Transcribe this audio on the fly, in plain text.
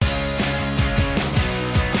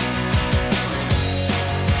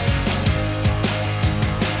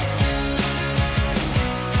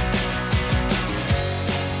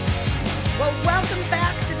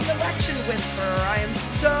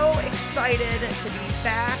to be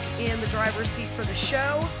back in the driver's seat for the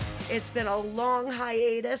show. It's been a long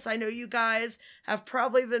hiatus. I know you guys have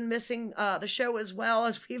probably been missing the show as well,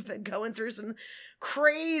 as we've been going through some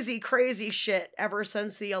crazy shit ever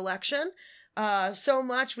since the election. So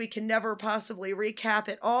much we can never possibly recap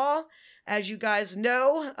it all. As you guys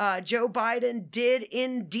know, Joe Biden did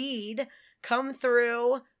indeed come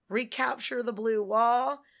through, recapture the blue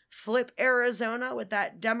wall, flip Arizona with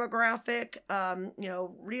that demographic,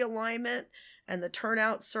 realignment and the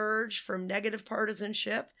turnout surge from negative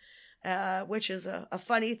partisanship, which is a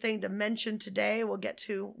funny thing to mention today. We'll get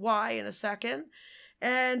to why in a second.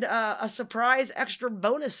 And a surprise extra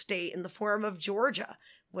bonus state in the form of Georgia,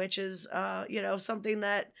 which is, something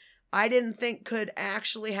that I didn't think could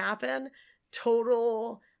actually happen.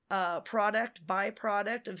 Total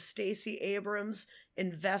byproduct of Stacey Abrams'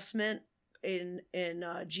 investment in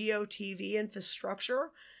GOTV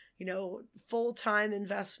infrastructure, full-time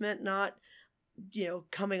investment, not,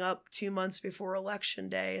 coming up 2 months before election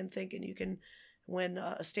day and thinking you can win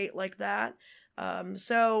a state like that. But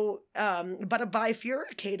a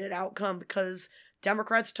bifurcated outcome because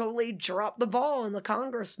Democrats totally dropped the ball in the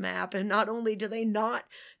Congress map. And not only do they not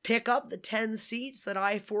pick up the 10 seats that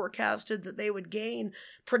I forecasted that they would gain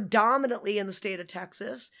predominantly in the state of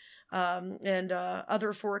Texas, and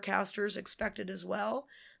other forecasters expected as well.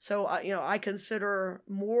 So, I consider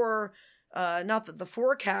more, not that the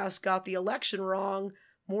forecast got the election wrong,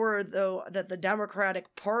 more though that the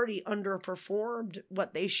Democratic Party underperformed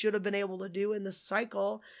what they should have been able to do in this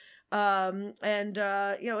cycle.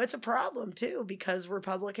 It's a problem too, because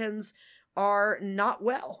Republicans are not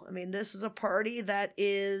well. I mean, this is a party that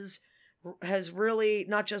has really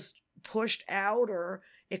not just pushed out or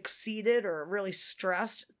exceeded or really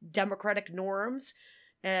stressed democratic norms,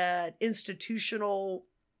 institutional,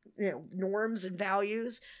 norms and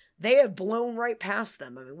values. They have blown right past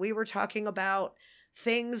them. I mean, we were talking about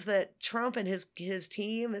things that Trump and his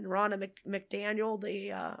team and Ronna McDaniel,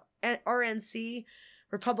 the RNC,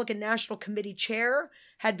 Republican National Committee chair,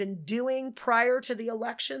 had been doing prior to the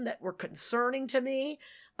election that were concerning to me,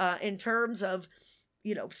 in terms of,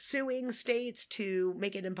 suing states to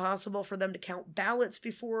make it impossible for them to count ballots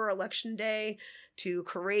before election day, to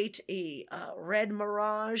create a red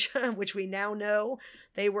mirage, which we now know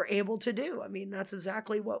they were able to do. I mean, that's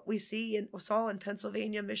exactly what we saw in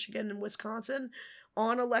Pennsylvania, Michigan, and Wisconsin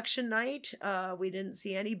on election night. We didn't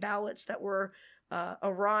see any ballots that were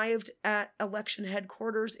arrived at election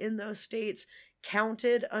headquarters in those states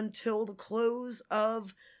counted until the close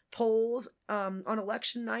of polls on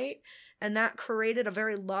election night. And that created a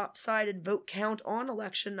very lopsided vote count on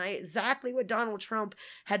election night, exactly what Donald Trump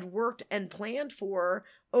had worked and planned for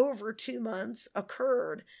over 2 months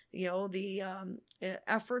occurred. The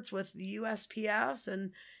efforts with the USPS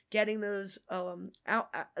and getting those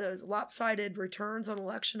those lopsided returns on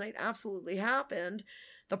election night absolutely happened.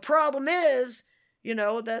 The problem is,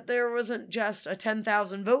 that there wasn't just a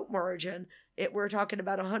 10,000 vote margin. We're talking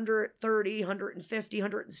about 130, 150,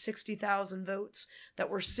 160,000 votes that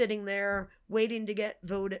were sitting there waiting to get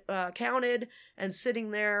counted, and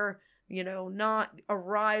sitting there, not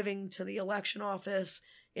arriving to the election office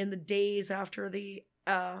in the days after the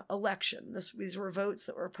election. These were votes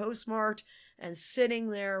that were postmarked and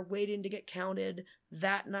sitting there waiting to get counted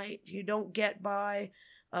that night. You don't get by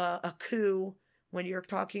a coup when you're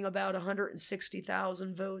talking about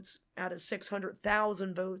 160,000 votes out of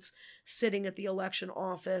 600,000 votes sitting at the election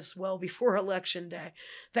office well before election day.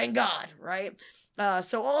 Thank God, right?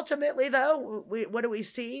 So ultimately, though, what do we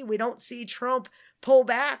see? We don't see Trump pull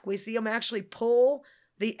back. We see him actually pull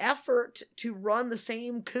the effort to run the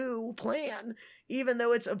same coup plan, even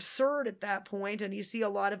though it's absurd at that point. And you see a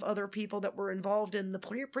lot of other people that were involved in the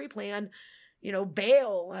pre-plan,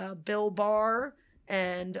 bail, Bill Barr,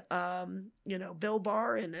 and Bill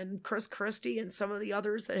Barr and Chris Christie and some of the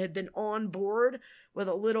others that had been on board with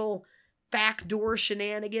a little backdoor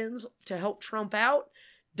shenanigans to help Trump out,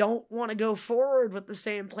 don't want to go forward with the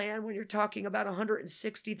same plan when you're talking about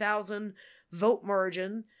 160,000 vote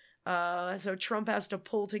margin. So Trump has to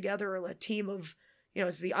pull together a team of,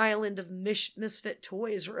 it's the island of misfit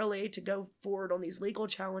toys, really, to go forward on these legal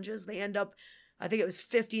challenges. They end up, I think it was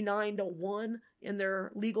 59-1 in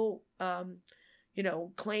their legal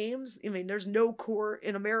claims. I mean, there's no court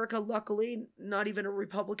in America, luckily, not even a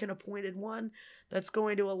Republican appointed one, that's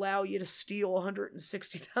going to allow you to steal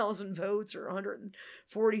 160,000 votes or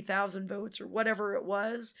 140,000 votes or whatever it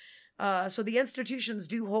was. So the institutions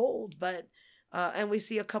do hold, but, and we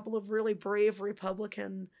see a couple of really brave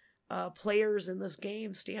Republican players in this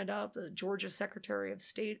game stand up. The Georgia Secretary of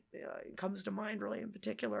State comes to mind really in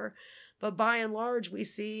particular. But by and large, we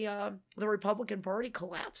see the Republican Party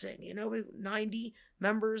collapsing. 90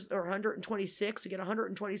 members or 126. We get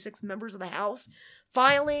 126 members of the House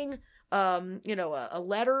filing, a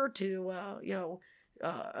letter to,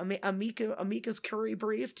 amicus curiae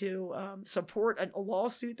brief to support a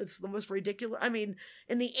lawsuit that's the most ridiculous. I mean,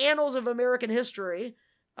 in the annals of American history,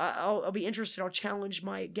 I'll be interested. I'll challenge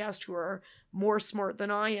my guests who are more smart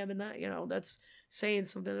than I am, and that that's saying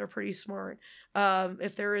something. They're pretty smart.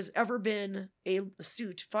 If there has ever been a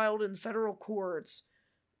suit filed in federal courts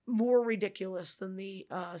more ridiculous than the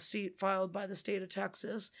suit filed by the state of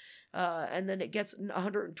Texas, and then it gets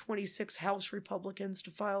 126 House Republicans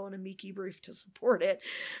to file an amici brief to support it.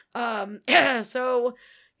 So,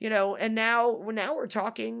 and now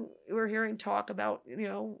we're hearing talk about,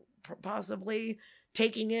 possibly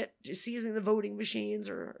taking it, seizing the voting machines,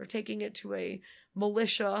 or taking it to a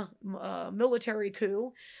militia, military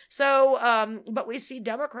coup. So, but we see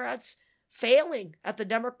Democrats failing at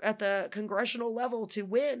the congressional level to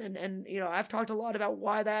win, and I've talked a lot about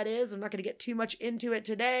why that is. I'm not going to get too much into it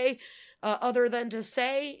today, other than to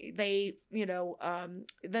say they,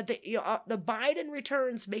 that the Biden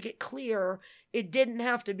returns make it clear it didn't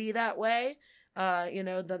have to be that way.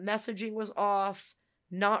 The messaging was off.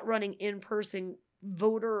 Not running in-person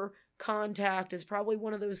voter contact is probably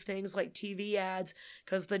one of those things like TV ads,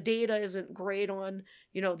 because the data isn't great on,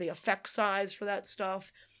 the effect size for that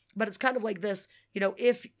stuff. But it's kind of like this,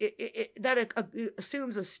 if that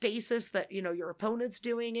assumes a stasis that, your opponent's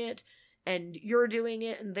doing it and you're doing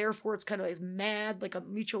it, and therefore it's kind of like mad, like a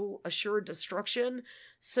mutual assured destruction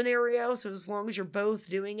scenario. So as long as you're both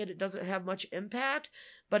doing it, it doesn't have much impact.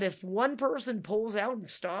 But if one person pulls out and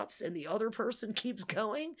stops and the other person keeps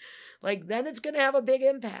going, then it's going to have a big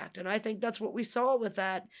impact. And I think that's what we saw with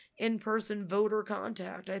that in-person voter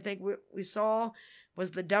contact. I think what we saw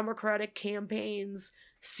was the Democratic campaigns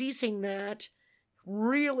ceasing that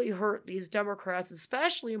really hurt these Democrats,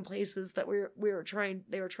 especially in places that they were trying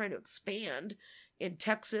to expand. In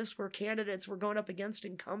Texas, where candidates were going up against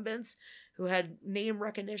incumbents who had name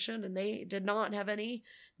recognition, and they did not have any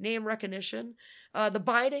name recognition. The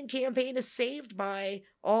Biden campaign is saved by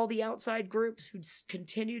all the outside groups who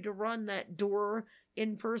continue to run that door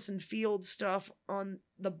in-person field stuff on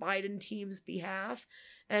the Biden team's behalf.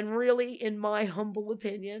 And really, in my humble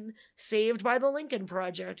opinion, saved by the Lincoln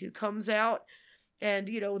Project, who comes out and,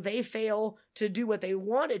 they fail to do what they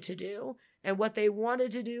wanted to do. And what they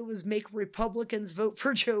wanted to do was make Republicans vote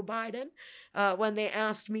for Joe Biden. When they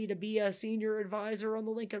asked me to be a senior advisor on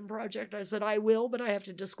the Lincoln Project, I said, I will, but I have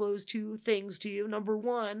to disclose two things to you. Number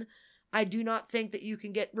one, I do not think that you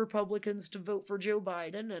can get Republicans to vote for Joe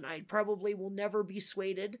Biden, and I probably will never be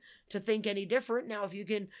swayed to think any different. Now, if you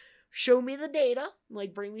can show me the data,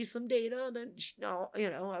 bring me some data, then,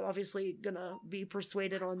 I'm obviously gonna be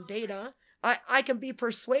persuaded on data. I can be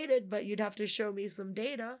persuaded, but you'd have to show me some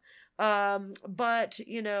data. But,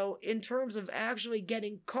 in terms of actually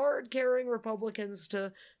getting card-carrying Republicans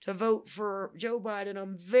to vote for Joe Biden,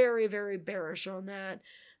 I'm very, very bearish on that.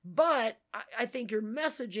 But I think your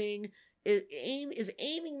messaging is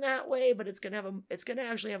aiming that way, but it's going to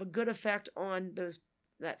actually have a good effect on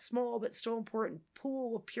that small but still important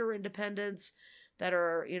pool of pure independents that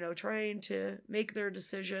are, trying to make their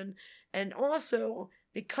decision. And also,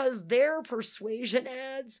 because their persuasion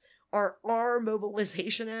ads are our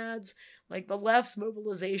mobilization ads, like the left's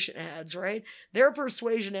mobilization ads, right? Their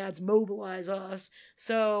persuasion ads mobilize us.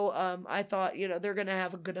 So I thought, they're going to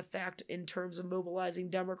have a good effect in terms of mobilizing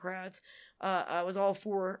Democrats. I was all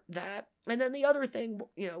for that. And then the other thing,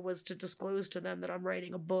 was to disclose to them that I'm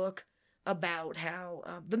writing a book about how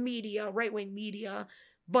the media, right-wing media,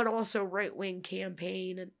 but also right-wing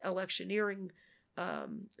campaign and electioneering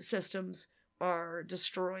systems are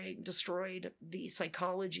destroyed the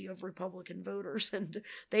psychology of Republican voters, and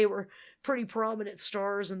they were pretty prominent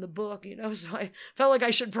stars in the book, so I felt like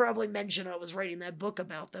I should probably mention I was writing that book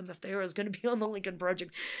about them if they was going to be on the Lincoln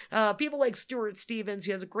Project. People like Stuart Stevens,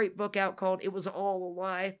 he has a great book out called It Was All a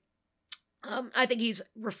Lie. I think he's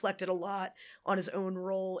reflected a lot on his own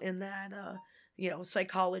role in that,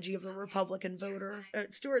 psychology of the Republican voter.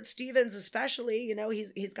 Stuart Stevens, especially,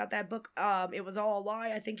 he's got that book, It Was All a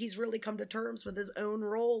Lie. I think he's really come to terms with his own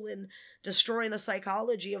role in destroying the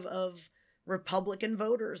psychology of Republican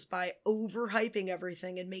voters by overhyping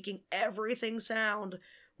everything and making everything sound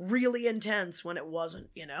really intense when it wasn't,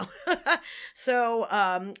 So,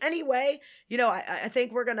 anyway, I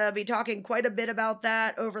think we're going to be talking quite a bit about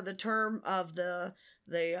that over the term of the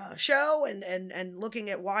show and looking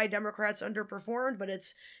at why Democrats underperformed, but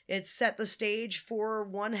it's set the stage for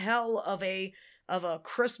one hell of a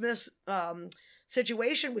Christmas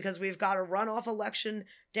situation, because we've got a runoff election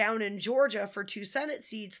down in Georgia for 2 Senate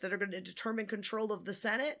seats that are going to determine control of the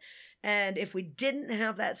Senate. And if we didn't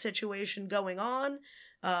have that situation going on,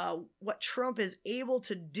 what Trump is able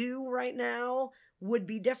to do right now would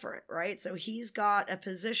be different, right? So he's got a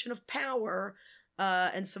position of power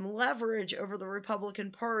and some leverage over the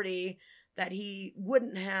Republican Party that he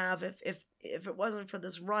wouldn't have if it wasn't for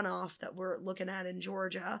this runoff that we're looking at in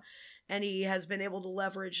Georgia. And he has been able to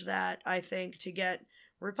leverage that, I think, to get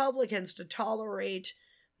Republicans to tolerate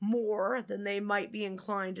more than they might be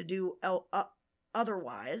inclined to do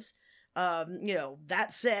otherwise. That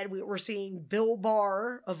said, we're seeing Bill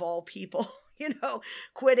Barr, of all people,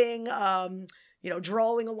 quitting,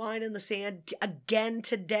 drawing a line in the sand again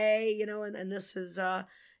today, and this is,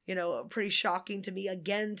 pretty shocking to me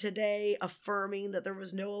again today, affirming that there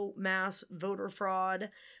was no mass voter fraud,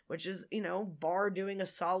 which is, Barr doing a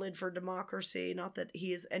solid for democracy. Not that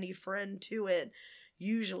he is any friend to it,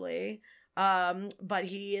 usually. But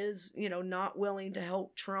he is, not willing to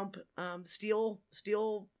help Trump steal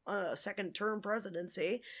a second term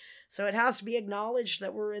presidency. So it has to be acknowledged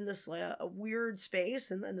that we're in this weird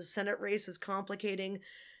space, and then the Senate race is complicating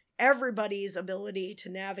everybody's ability to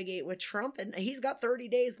navigate with Trump, and he's got 30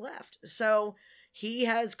 days left. So he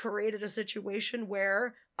has created a situation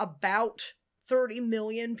where about 30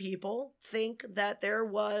 million people think that there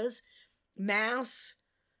was mass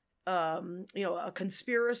a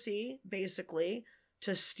conspiracy, basically,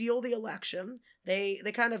 to steal the election. They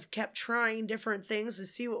kind of kept trying different things to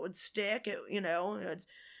see what would stick.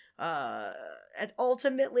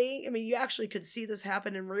 Ultimately, you actually could see this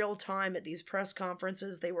happen in real time at these press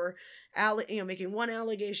conferences. They were, making one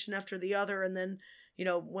allegation after the other, and then,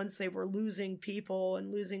 once they were losing people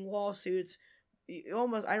and losing lawsuits,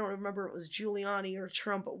 I don't remember if it was Giuliani or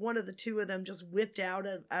Trump, but one of the two of them just whipped out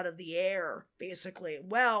of the air, basically.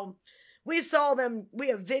 Well, we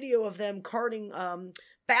have video of them carting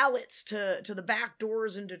ballots to the back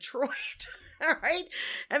doors in Detroit. All right?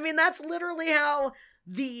 That's literally how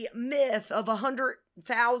the myth of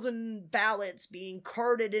 100,000 ballots being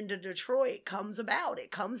carted into Detroit comes about.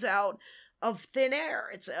 It comes out of thin air.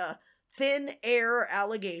 It's a thin air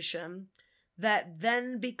allegation that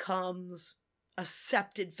then becomes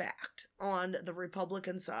accepted fact on the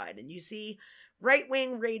Republican side. And you see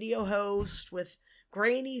right-wing radio hosts with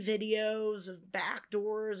grainy videos of back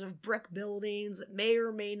doors of brick buildings that may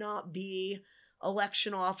or may not be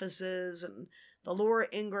election offices, and the Laura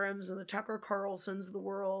Ingrams and the Tucker Carlsons of the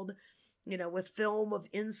world, with film of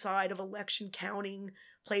inside of election counting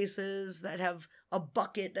places that have a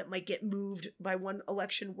bucket that might get moved by one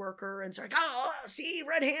election worker, and it's like, oh, see,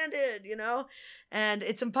 red-handed, and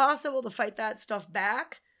it's impossible to fight that stuff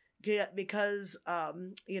back because,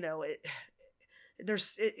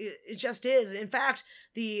 it just is. In fact,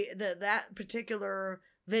 that particular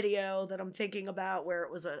video that I'm thinking about, where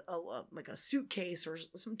it was like a suitcase or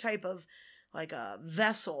some type of like a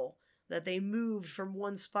vessel that they moved from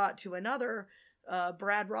one spot to another,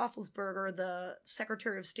 Brad Roethlisberger, the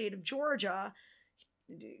Secretary of State of Georgia,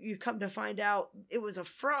 you come to find out it was a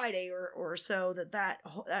Friday or so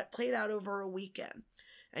that played out over a weekend.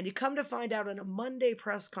 And you come to find out in a Monday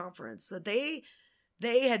press conference that they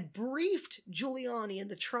had briefed Giuliani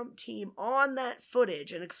and the Trump team on that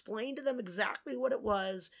footage and explained to them exactly what it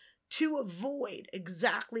was to avoid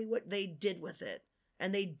exactly what they did with it.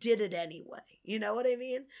 And they did it anyway. You know what I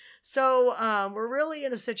mean? So we're really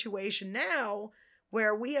in a situation now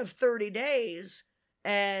where we have 30 days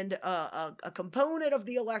and a component of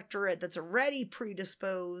the electorate that's already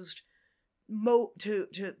predisposed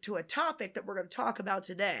to a topic that we're going to talk about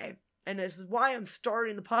today. And this is why I'm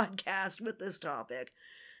starting the podcast with this topic,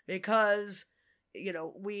 because,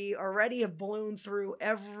 we already have blown through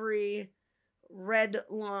every red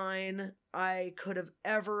line I could have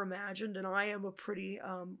ever imagined, and I am a pretty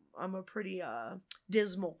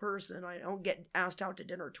dismal person. I don't get asked out to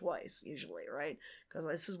dinner twice usually, right? Because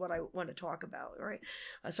this is what I want to talk about, right?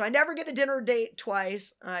 So I never get a dinner date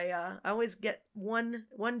twice. I always get one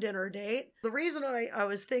dinner date. The reason I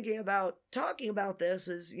was thinking about talking about this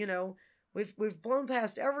is, we've blown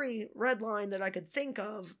past every red line that I could think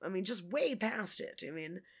of. Just way past it.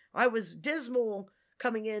 I was dismal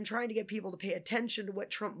coming in, trying to get people to pay attention to what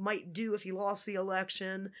Trump might do if he lost the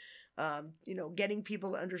election, getting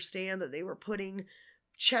people to understand that they were putting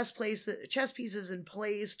chess pieces in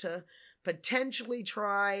place to potentially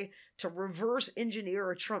try to reverse engineer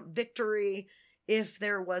a Trump victory if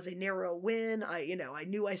there was a narrow win. I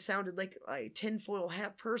knew I sounded like a tinfoil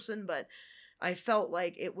hat person, but I felt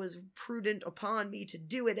like it was prudent upon me to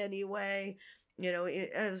do it anyway.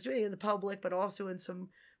 I was doing it in the public, but also in some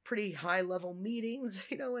pretty high level meetings,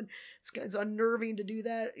 and it's unnerving to do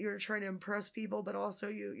that. You're trying to impress people, but also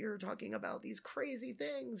you're talking about these crazy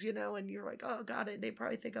things, and you're like, oh God, they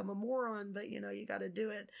probably think I'm a moron, but you got to do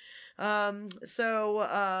it.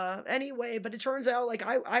 Anyway, but it turns out like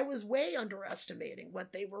I was way underestimating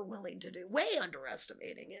what they were willing to do, way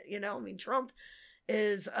underestimating it. I mean, Trump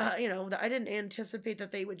is, I didn't anticipate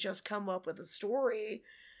that they would just come up with a story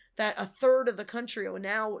that a third of the country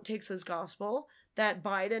now takes as gospel that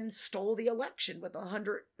Biden stole the election with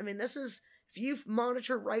 100. I mean, this is, if you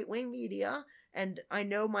monitor right-wing media, and I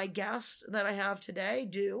know my guests that I have today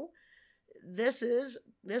do, this is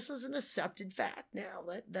an accepted fact now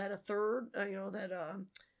that a third,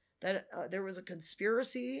 that there was a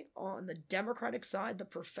conspiracy on the Democratic side, the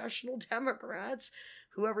professional Democrats,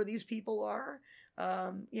 whoever these people are,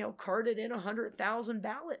 carted in 100,000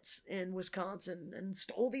 ballots in Wisconsin and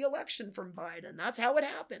stole the election from Biden. That's how it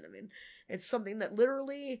happened. I mean, it's something that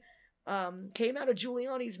literally came out of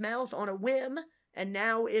Giuliani's mouth on a whim, and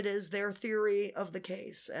now it is their theory of the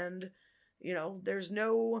case. And, there's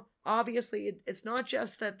no, obviously, it's not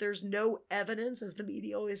just that there's no evidence, as the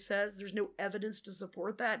media always says, there's no evidence to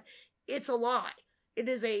support that. It's a lie. It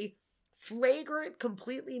is a flagrant,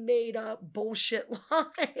 completely made up bullshit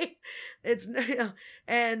lie. It's,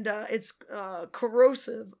 it's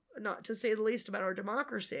corrosive, not to say the least, about our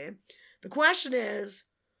democracy. The question is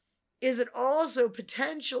it also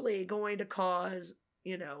potentially going to cause,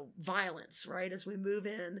 violence, right, as we move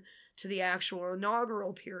in to the actual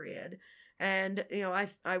inaugural period? And,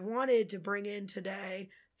 I wanted to bring in today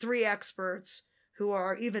 3 experts who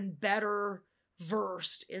are even better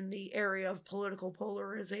versed in the area of political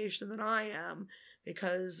polarization than I am,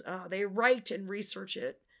 because they write and research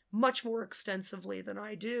it much more extensively than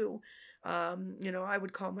I do. I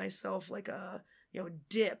would call myself like a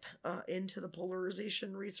dip into the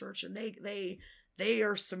polarization research, and they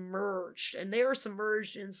are submerged, and they are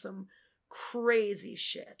submerged in some crazy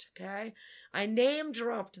shit. Okay, I name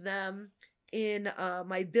dropped them in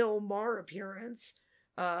my Bill Maher appearance,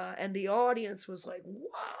 and the audience was like,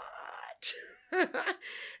 "What?"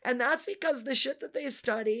 And that's because the shit that they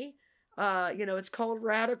study, it's called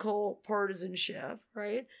radical partisanship,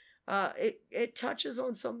 right? It touches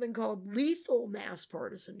on something called lethal mass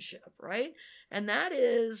partisanship, right? And that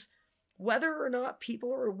is whether or not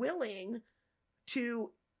people are willing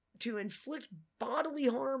to inflict bodily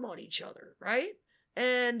harm on each other, right?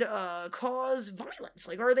 And cause violence.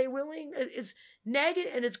 Like, are they willing? It's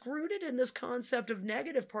negative, and it's rooted in this concept of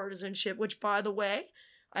negative partisanship, which, by the way,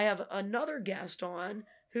 I have another guest on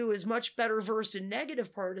who is much better versed in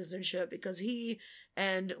negative partisanship, because he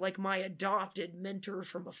and like my adopted mentor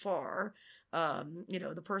from afar,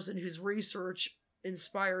 the person whose research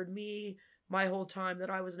inspired me my whole time that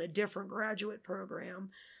I was in a different graduate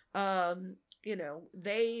program,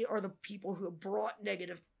 they are the people who have brought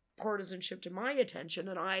negative partisanship to my attention,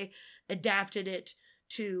 and I adapted it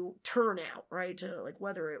to turnout, right? To like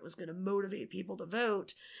whether it was going to motivate people to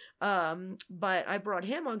vote. But I brought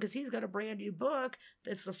him on because he's got a brand new book.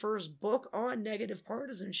 That's the first book on negative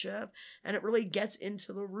partisanship, and it really gets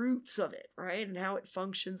into the roots of it, right? And how it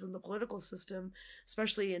functions in the political system,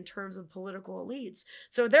 especially in terms of political elites.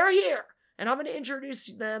 So they're here, and I'm going to introduce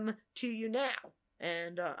them to you now.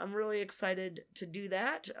 And I'm really excited to do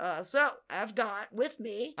that. So I've got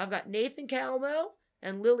Nathan Calmo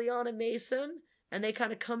and Liliana Mason, and they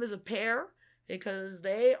kind of come as a pair because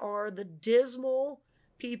they are the dismal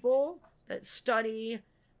people that study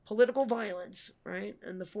political violence, right,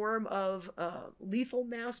 in the form of lethal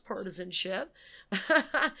mass partisanship.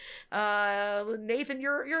 Nathan,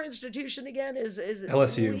 your institution again is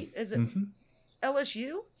LSU. Is it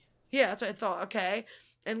LSU? Yeah, that's what I thought. Okay.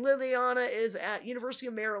 And Liliana is at University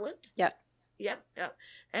of Maryland. Yep.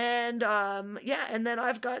 And and then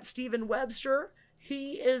I've got Stephen Webster.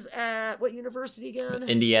 He is at what university again?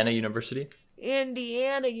 Indiana University.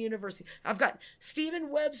 Indiana University. I've got Stephen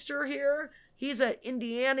Webster here. He's at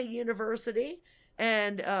Indiana University.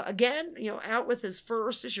 And again, out with his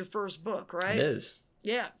your first book, right? It is.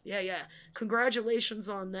 Yeah. Congratulations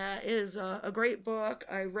on that. It is a great book.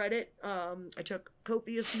 I read it. I took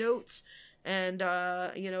copious notes. And,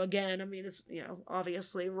 again, I mean, it's,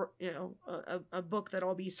 obviously, a book that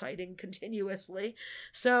I'll be citing continuously.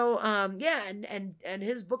 So, and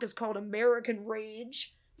his book is called American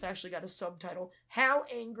Rage. It's actually got a subtitle, How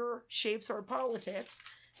Anger Shapes Our Politics.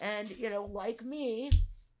 And, like me,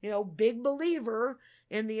 big believer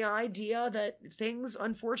in the idea that things,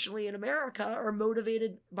 unfortunately, in America are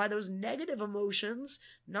motivated by those negative emotions,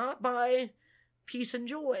 not by peace and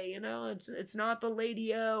joy. It's not the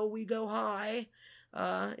Lady-O, we go high.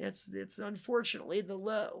 It's unfortunately the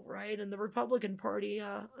low, right? And the Republican Party,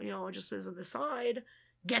 just as an aside,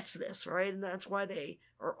 gets this, right? And that's why they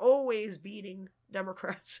are always beating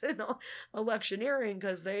Democrats in electioneering,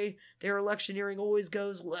 because their electioneering always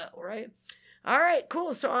goes low, right? All right,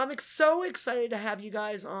 cool. So I'm so excited to have you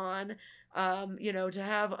guys on, to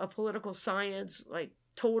have a political science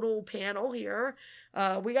total panel here.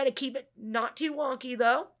 We got to keep it not too wonky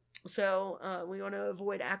though. So we want to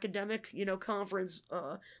avoid academic, conference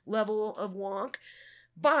level of wonk.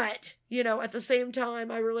 But, at the same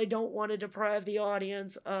time, I really don't want to deprive the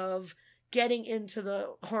audience of getting into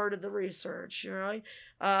the heart of the research, right?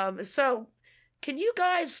 So can you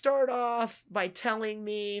guys start off by telling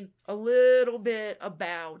me a little bit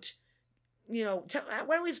about, why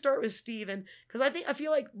don't we start with Stephen? Because I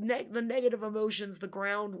feel like the negative emotions, the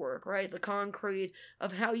groundwork, right? The concrete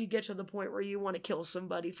of how you get to the point where you want to kill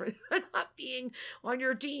somebody for not being on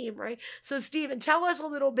your team, right? So Stephen, tell us a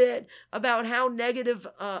little bit about how negative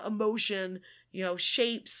emotion,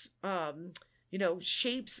 shapes our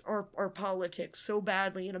politics so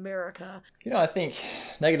badly in America. I think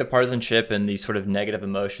negative partisanship and these sort of negative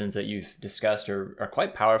emotions that you've discussed are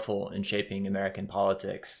quite powerful in shaping American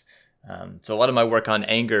politics. So a lot of my work on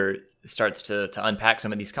anger starts to unpack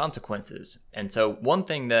some of these consequences. And so one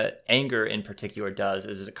thing that anger in particular does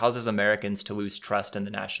is it causes Americans to lose trust in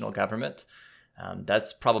the national government.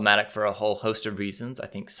 That's problematic for a whole host of reasons, I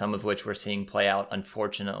think some of which we're seeing play out,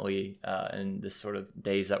 unfortunately, in this sort of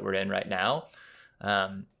days that we're in right now.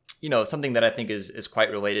 Something that I think is quite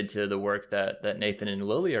related to the work that Nathan and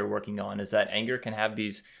Lily are working on is that anger can have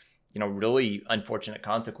these really unfortunate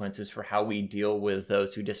consequences for how we deal with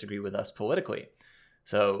those who disagree with us politically.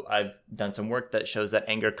 So I've done some work that shows that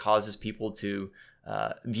anger causes people to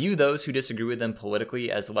view those who disagree with them politically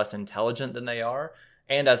as less intelligent than they are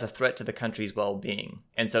and as a threat to the country's well-being.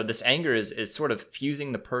 And so this anger is sort of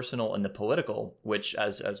fusing the personal and the political, which,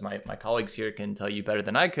 as my colleagues here can tell you better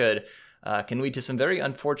than I could, can lead to some very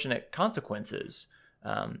unfortunate consequences.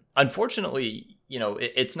 Unfortunately,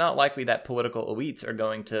 it's not likely that political elites are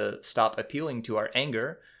going to stop appealing to our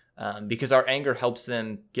anger because our anger helps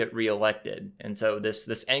them get reelected. And so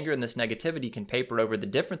this anger and this negativity can paper over the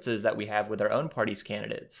differences that we have with our own party's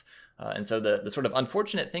candidates. And so the sort of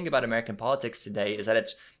unfortunate thing about American politics today is that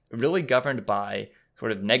it's really governed by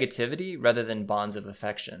sort of negativity rather than bonds of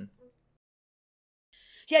affection.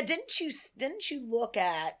 Yeah, didn't you look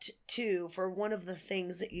at, too, for one of the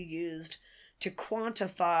things that you used to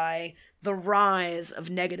quantify the rise of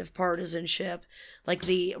negative partisanship, like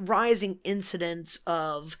the rising incidence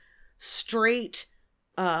of straight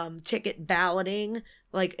ticket balloting,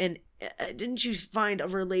 and didn't you find a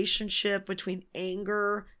relationship between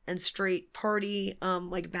anger and straight party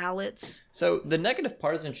ballots? So the negative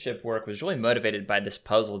partisanship work was really motivated by this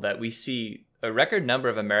puzzle that we see a record number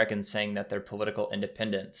of Americans saying that they're political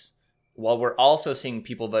independents, while we're also seeing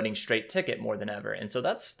people voting straight ticket more than ever. And so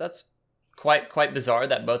that's quite bizarre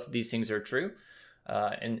that both of these things are true.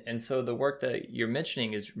 And so the work that you're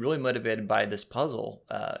mentioning is really motivated by this puzzle.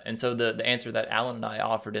 And so the answer that Alan and I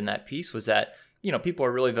offered in that piece was that, people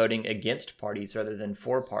are really voting against parties rather than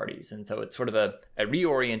for parties. And so it's sort of a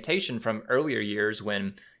reorientation from earlier years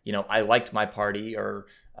when, I liked my party or,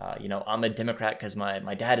 I'm a Democrat because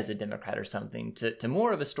my dad is a Democrat or something, to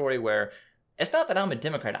more of a story where it's not that I'm a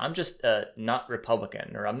Democrat, I'm just not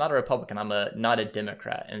Republican, or I'm not a Republican, I'm not a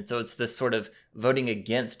Democrat. And so it's this sort of voting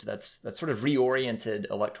against that's sort of reoriented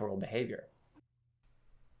electoral behavior.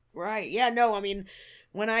 Right. Yeah, no, I mean,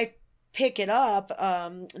 when I pick it up,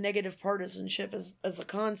 negative partisanship as the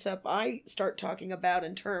concept I start talking about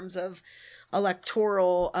in terms of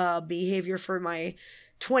electoral behavior for my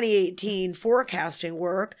 2018 forecasting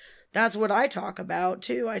work. That's what I talk about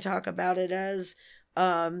too. I talk about it as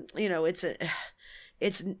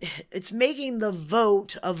it's making the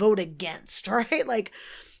vote a vote against, right? Like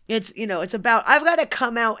it's about, I've got to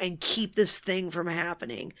come out and keep this thing from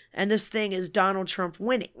happening. And this thing is Donald Trump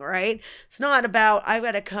winning, right? It's not about, I've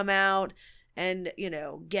got to come out and,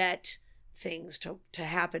 get things to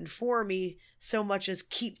happen for me so much as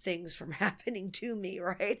keep things from happening to me,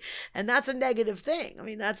 right? And that's a negative thing. I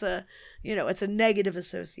mean, that's it's a negative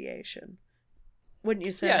association. Wouldn't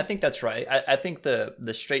you say? Yeah, I think that's right. I think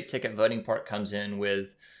the straight ticket voting part comes in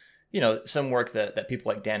with, some work that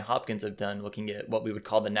people like Dan Hopkins have done looking at what we would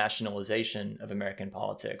call the nationalization of American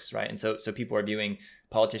politics, right? And so people are viewing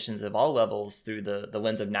politicians of all levels through the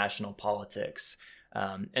lens of national politics.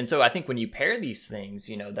 And so I think when you pair these things,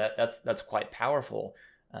 that's quite powerful.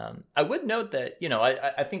 I would note that,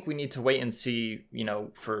 I think we need to wait and see,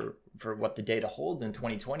 for what the data holds in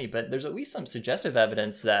 2020, but there's at least some suggestive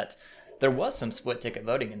evidence that there was some split ticket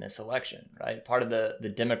voting in this election, right? Part of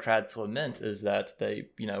the Democrats' lament is that they,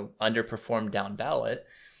 underperformed down ballot.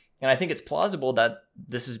 And I think it's plausible that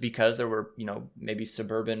this is because there were, maybe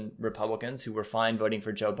suburban Republicans who were fine voting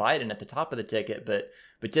for Joe Biden at the top of the ticket, but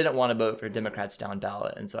didn't want to vote for Democrats down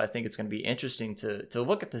ballot. And so I think it's going to be interesting to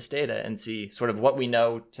look at this data and see sort of what we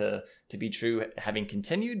know to be true having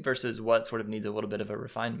continued versus what sort of needs a little bit of a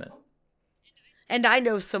refinement. And I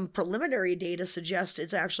know some preliminary data suggests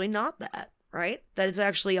it's actually not that, right? That it's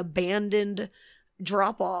actually abandoned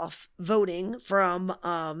drop-off voting from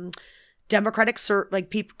Democratic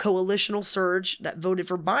coalitional surge that voted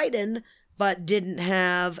for Biden, but didn't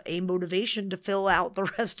have a motivation to fill out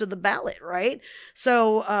the rest of the ballot, right?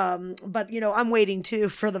 So, but I'm waiting too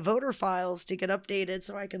for the voter files to get updated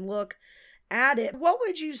so I can look at it. What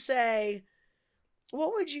would you say?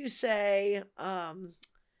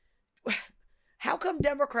 How come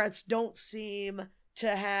Democrats don't seem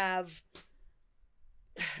to have,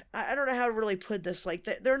 I don't know how to really put this, like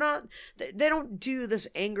they don't do this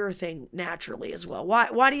anger thing naturally as well.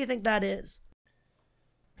 Why do you think that is?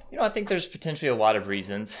 I think there's potentially a lot of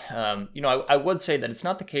reasons. I would say that it's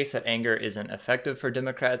not the case that anger isn't effective for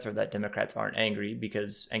Democrats or that Democrats aren't angry,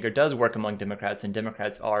 because anger does work among Democrats and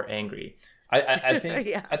Democrats are angry. I think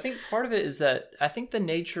yeah. I think part of it is that I think the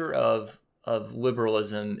nature of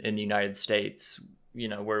liberalism in the United States,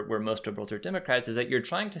 where most liberals are Democrats, is that you're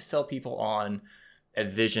trying to sell people on a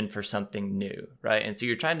vision for something new, right? And so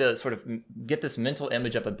you're trying to sort of get this mental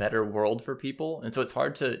image of a better world for people. And so it's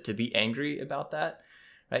hard to be angry about that,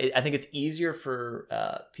 right? I think it's easier for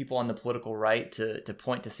people on the political right to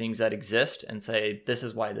point to things that exist and say, this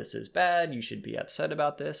is why this is bad, you should be upset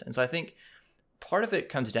about this. And so I think part of it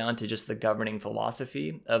comes down to just the governing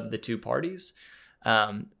philosophy of the two parties.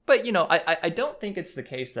 But I don't think it's the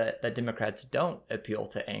case that Democrats don't appeal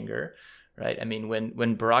to anger, right? I mean,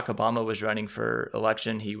 when Barack Obama was running for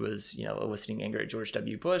election, he was, eliciting anger at George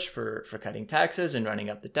W. Bush for cutting taxes and running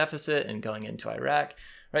up the deficit and going into Iraq,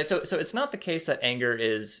 right? So it's not the case that anger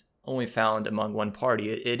is only found among one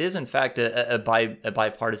party. It is, in fact, a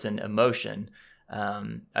bipartisan emotion.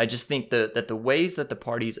 I just think that the ways that the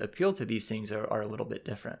parties appeal to these things are a little bit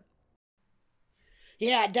different.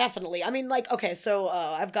 Yeah, definitely. I mean, okay, so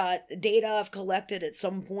I've got data I've collected. At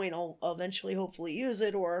some point I'll eventually hopefully use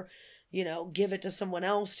it or, give it to someone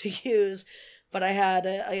else to use. But I had,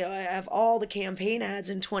 I have all the campaign ads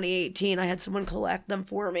in 2018. I had someone collect them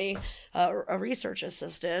for me, a research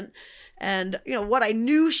assistant. And, what I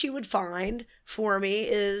knew she would find for me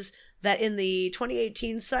is that in the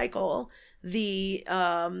 2018 cycle,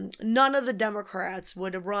 none of the Democrats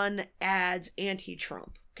would run ads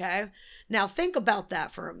anti-Trump. Okay. Now think about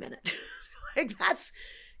that for a minute. That's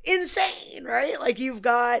insane, right? You've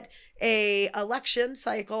got a election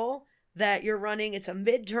cycle that you're running. It's a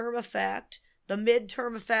midterm effect. The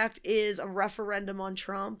midterm effect is a referendum on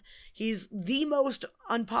Trump. He's the most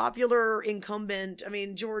unpopular incumbent. I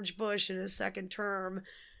mean, George Bush in his second term,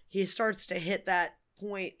 he starts to hit that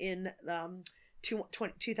point in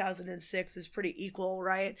 2006 is pretty equal,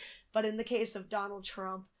 right? But in the case of Donald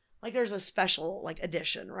Trump, there's a special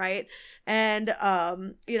edition, right? And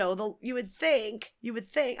you would think,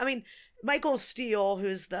 I mean, Michael Steele,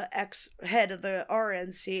 who's the ex-head of the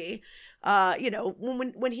RNC,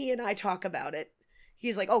 when he and I talk about it,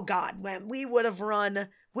 he's like, oh God, man, we would have hung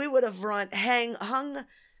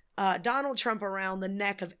Donald Trump around the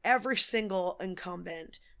neck of every single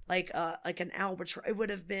incumbent, like an albatross. It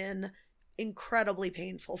would have been incredibly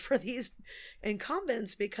painful for these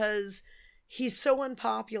incumbents because he's so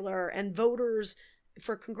unpopular, and voters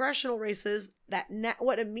for congressional races,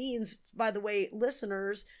 what it means, by the way,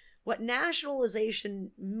 listeners, what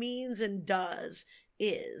nationalization means and does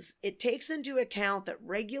is it takes into account that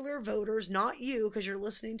regular voters, not you, because you're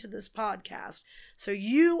listening to this podcast, so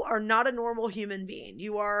you are not a normal human being.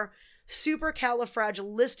 You are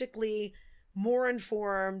supercalifragilistically more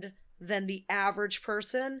informed than the average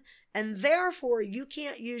person, and therefore you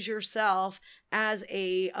can't use yourself as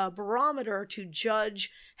a barometer to judge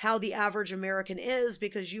how the average American is,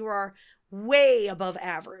 because you are way above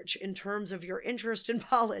average in terms of your interest in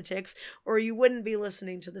politics, or you wouldn't be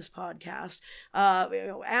listening to this podcast.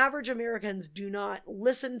 Average Americans do not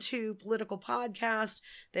listen to political podcasts.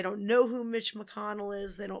 They don't know who Mitch McConnell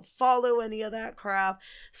is. They don't follow any of that crap.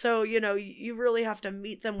 So, you really have to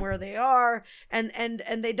meet them where they are, and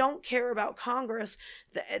they don't care about Congress.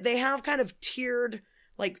 They have kind of tiered,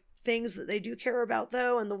 things that they do care about,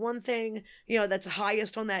 though. And the one thing, that's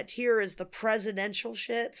highest on that tier is the presidential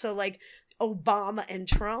shit. So, Obama and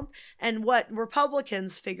Trump, and what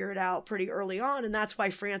Republicans figured out pretty early on. And that's why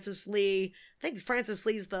Francis Lee, I think Francis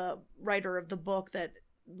Lee's the writer of the book that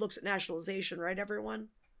looks at nationalization, right, everyone?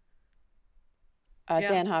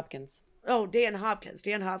 Dan Hopkins. Oh, Dan Hopkins.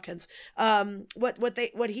 Why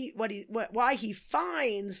he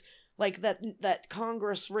finds like that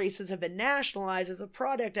Congress races have been nationalized as a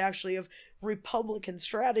product actually of Republican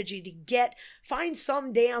strategy to find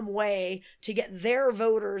some damn way to get their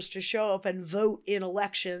voters to show up and vote in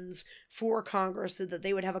elections for Congress so that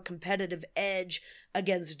they would have a competitive edge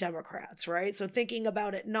against Democrats, right? So thinking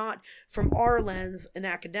about it not from our lens, an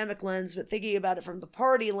academic lens, but thinking about it from the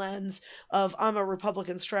party lens of I'm a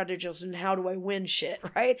Republican strategist and how do I win shit,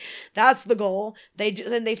 right? That's the goal.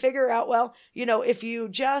 Then they figure out, well, if you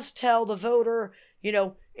just tell the voter,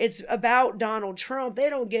 it's about Donald Trump, they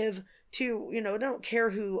don't give they don't care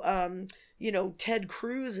who Ted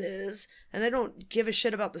Cruz is, and they don't give a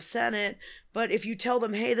shit about the Senate. But if you tell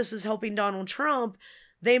them, hey, this is helping Donald Trump,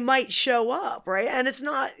 they might show up, right? And it's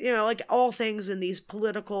not, like all things in these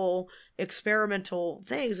political experimental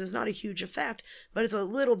things is not a huge effect, but it's a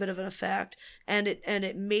little bit of an effect. And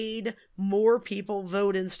it made more people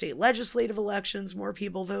vote in state legislative elections, more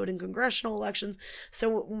people vote in congressional elections.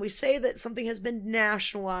 So when we say that something has been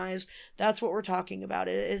nationalized, that's what we're talking about.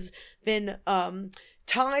 It has been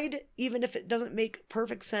tied, even if it doesn't make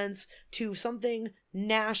perfect sense, to something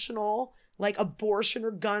national, like abortion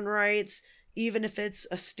or gun rights, even if it's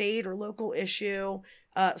a state or local issue,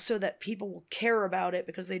 so that people will care about it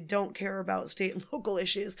because they don't care about state and local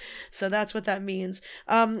issues. So that's what that means.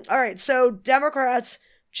 All right. So Democrats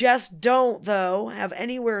just don't, though, have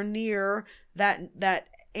anywhere near that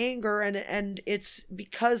anger, and it's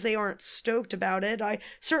because they aren't stoked about it. I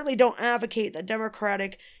certainly don't advocate that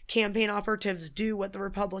Democratic campaign operatives do what the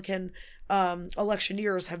Republican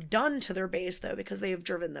electioneers have done to their base, though, because they have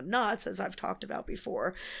driven them nuts, as I've talked about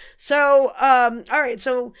before. So, all right.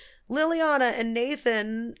 So Liliana and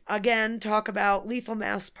Nathan, again, talk about lethal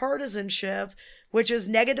mass partisanship, which is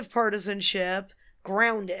negative partisanship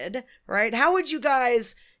grounded, right? How would you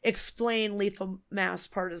guys explain lethal mass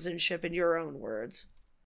partisanship in your own words?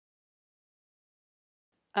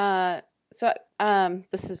 This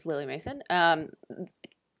is Lily Mason.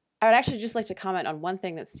 I would actually just like to comment on one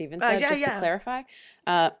thing that Stephen said, to clarify.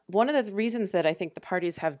 One of the reasons that I think the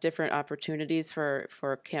parties have different opportunities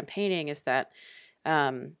for campaigning is that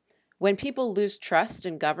when people lose trust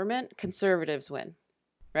in government, conservatives win,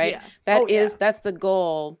 right? Yeah. That's the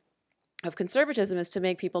goal of conservatism, is to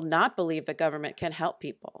make people not believe that government can help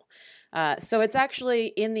people. So it's actually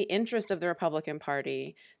in the interest of the Republican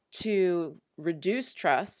Party to reduce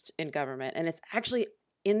trust in government, and it's actually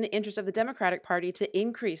in the interest of the Democratic Party to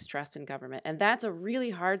increase trust in government. And that's a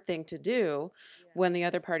really hard thing to do when the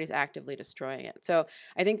other party is actively destroying it. So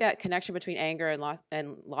I think that connection between anger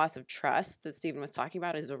and loss of trust that Stephen was talking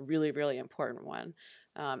about is a really, really important one.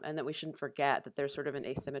 And that we shouldn't forget that there's sort of an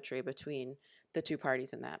asymmetry between the two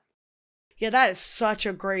parties in that. Yeah, that is such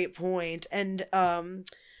a great point. And, and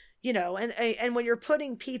when you're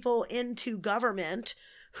putting people into government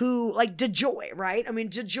who, like DeJoy, right? I mean,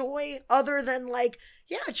 DeJoy, other than like,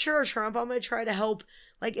 yeah, sure, Trump, I'm going to try to help,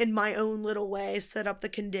 like in my own little way, set up the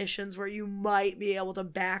conditions where you might be able to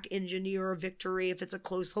back engineer a victory if it's a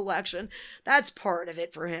close election. That's part of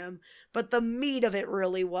it for him. But the meat of it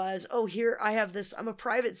really was, oh, here, I have this, I'm a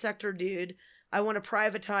private sector dude. I want to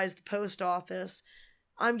privatize the post office.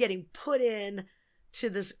 I'm getting put in to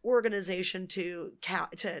this organization to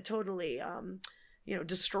totally,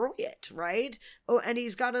 destroy it, right? Oh, and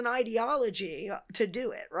he's got an ideology to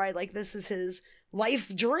do it, right? Like this is his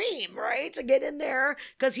life dream, right? To get in there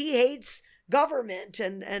because he hates government.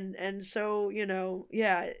 And so,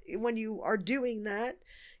 when you are doing that,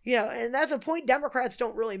 and that's a point Democrats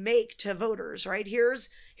don't really make to voters, right? Here's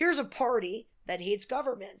a party that hates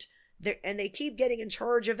government, and they keep getting in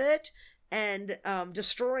charge of it and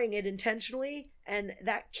destroying it intentionally, and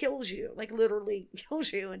that kills you, like literally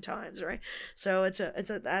kills you in times, right? So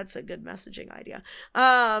that's a good messaging idea.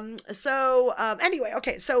 Anyway,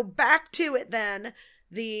 okay, so back to it then,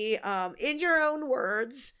 the in your own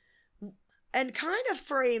words, and kind of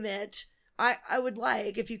frame it. I would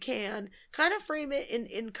like, if you can, kind of frame it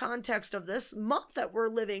in context of this month that we're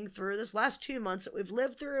living through, this last 2 months that we've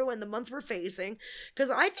lived through, and the month we're facing, because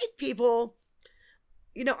I think people.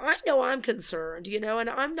 I know I'm concerned, and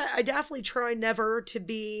I definitely try never to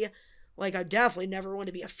be, like, I definitely never want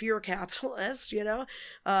to be a fear capitalist, the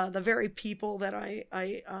very people that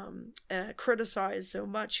I criticize so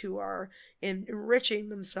much who are enriching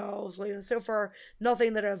themselves. Like, so far,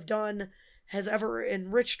 nothing that I've done has ever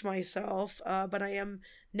enriched myself, but I am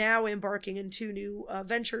now embarking in 2 new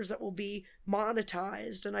ventures that will be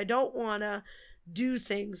monetized, and I don't want to do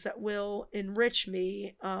things that will enrich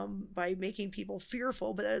me by making people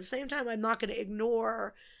fearful. But at the same time, I'm not going to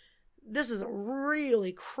ignore this is a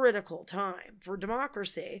really critical time for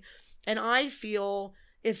democracy. And I feel,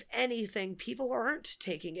 if anything, people aren't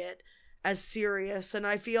taking it as serious. And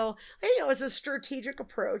I feel, it's a strategic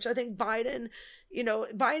approach. I think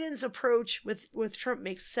Biden's approach with Trump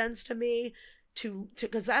makes sense to me,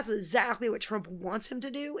 because that's exactly what Trump wants him to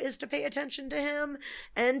do, is to pay attention to him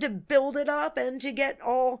and to build it up and to get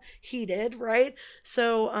all heated, right?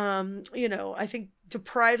 So, I think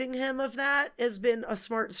depriving him of that has been a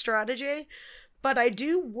smart strategy. But I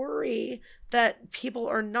do worry that people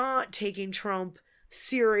are not taking Trump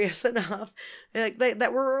serious enough,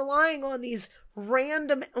 that we're relying on these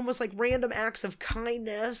almost like random acts of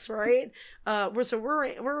kindness, right?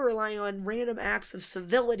 We're relying on random acts of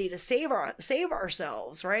civility to save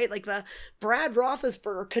ourselves, right? Like the Brad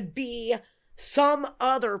Roethlisberger could be some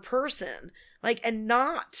other person, and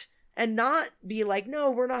not be like, no,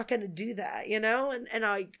 we're not going to do that,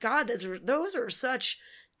 God, those are such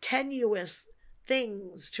tenuous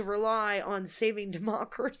things to rely on saving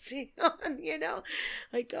democracy on,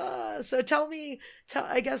 so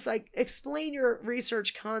explain your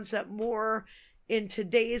research concept more in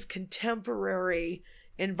today's contemporary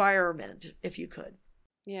environment, if you could.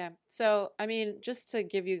 Yeah. So, just to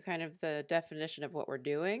give you kind of the definition of what we're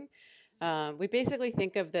doing, we basically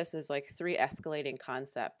think of this as like 3 escalating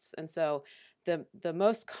concepts. And so the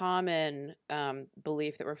most common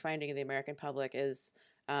belief that we're finding in the American public is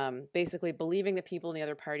basically believing that people in the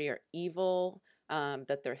other party are evil,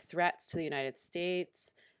 that they're threats to the United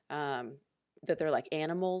States, that they're like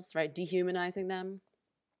animals, right? Dehumanizing them.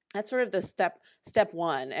 That's sort of the step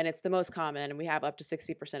one, and it's the most common, and we have up to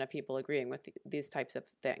 60% of people agreeing with these types of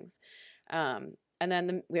things. And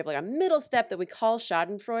then we have like a middle step that we call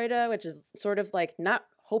Schadenfreude, which is sort of like not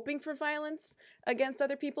hoping for violence against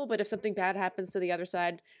other people, but if something bad happens to the other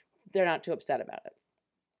side, they're not too upset about it.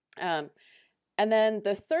 And then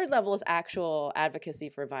the third level is actual advocacy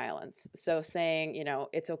for violence. So saying,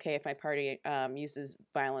 it's okay if my party uses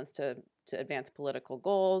violence to advance political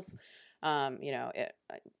goals. How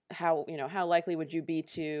likely would you be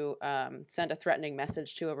to send a threatening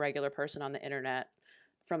message to a regular person on the internet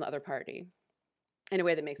from the other party in a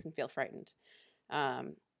way that makes them feel frightened,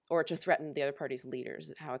 or to threaten the other party's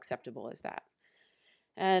leaders? How acceptable is that?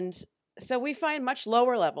 And so we find much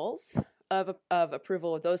lower levels of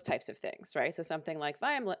approval of those types of things, right? So something like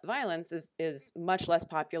violence is much less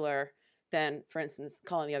popular than, for instance,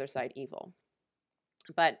 calling the other side evil.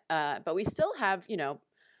 But we still have,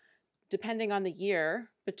 depending on the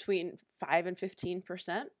year, between 5 and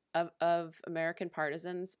 15% of American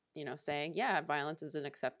partisans, saying, yeah, violence is an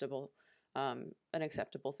acceptable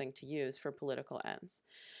thing to use for political ends.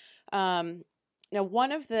 Now,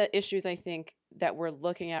 one of the issues I think that we're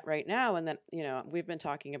looking at right now, and that we've been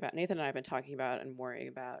talking about, Nathan and I have been talking about and worrying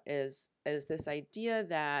about, is this idea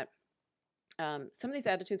that some of these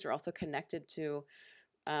attitudes are also connected to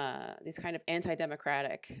these kind of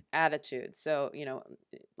anti-democratic attitudes. So,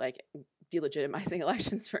 like delegitimizing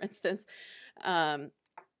elections, for instance,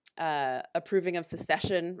 approving of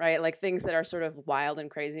secession, right? Like things that are sort of wild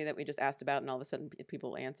and crazy that we just asked about, and all of a sudden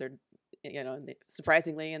people answered,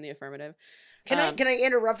 surprisingly in the affirmative. Can I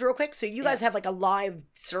interrupt real quick? So you guys have like a live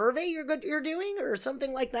survey you're doing or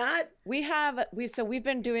something like that? We've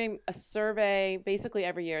been doing a survey basically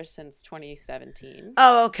every year since 2017.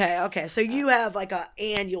 Oh, okay. So you have like a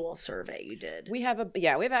annual survey you did. We have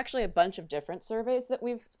actually a bunch of different surveys that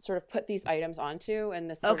we've sort of put these items onto,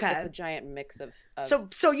 and it's a giant mix of.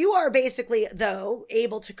 So you are basically, though,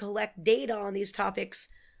 able to collect data on these topics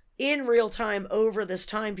in real time over this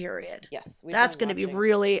time period. Yes. That's going to be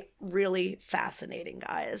really, really fascinating,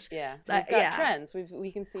 guys. Yeah. We've got trends.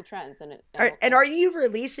 We can see trends in it. Are you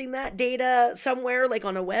releasing that data somewhere, like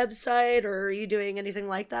on a website, or are you doing anything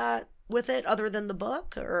like that with it other than the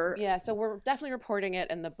book? Or yeah, so we're definitely reporting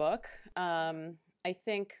it in the book. I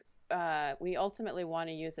think we ultimately want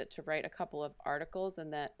to use it to write a couple of articles,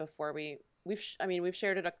 and that before we've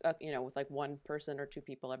shared it with like one person or two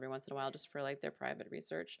people every once in a while, just for like their private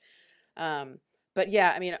research. But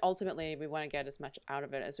yeah, ultimately we want to get as much out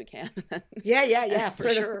of it as we can. Yeah, for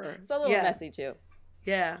sure. It's a little messy too.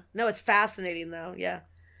 Yeah, no, it's fascinating though. Yeah.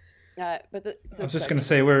 I was just going to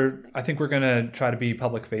say I think we're going to try to be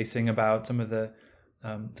public facing about some of the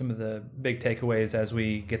big takeaways as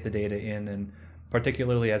we get the data in, and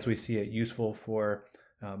particularly as we see it useful for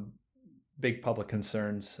big public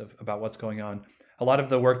concerns about what's going on. A lot of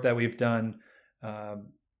the work that we've done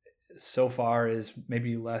so far is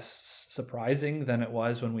maybe less surprising than it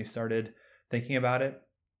was when we started thinking about it.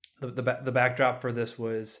 The backdrop for this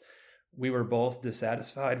was we were both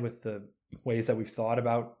dissatisfied with the ways that we've thought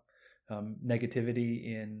about negativity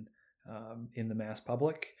in the mass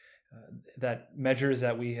public. That measures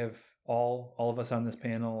that we have all of us on this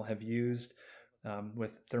panel have used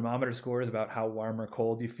with thermometer scores about how warm or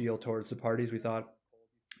cold you feel towards the parties. We thought,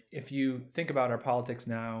 if you think about our politics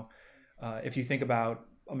now, if you think about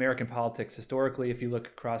American politics historically, if you look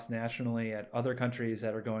across nationally at other countries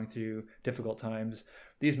that are going through difficult times,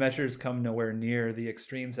 these measures come nowhere near the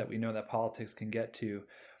extremes that we know that politics can get to.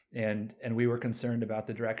 And we were concerned about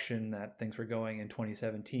the direction that things were going in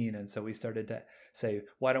 2017. And so we started to say,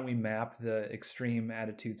 why don't we map the extreme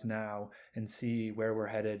attitudes now and see where we're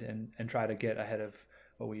headed and try to get ahead of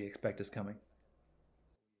what we expect is coming.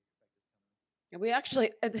 We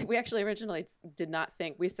actually originally did not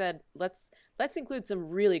think. We said let's include some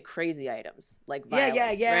really crazy items like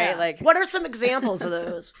violence. Yeah. Right? Like, what are some examples of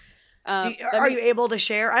those? Are you able to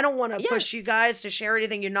share? I don't want to push you guys to share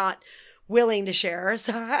anything you're not willing to share.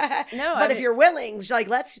 So, no, but if you're willing, like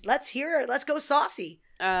let's hear it. Let's go saucy.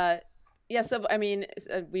 Yeah. So I mean,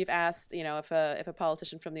 we've asked, if a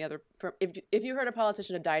politician if you heard a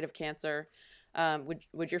politician had died of cancer.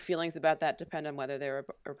 Would your feelings about that depend on whether they're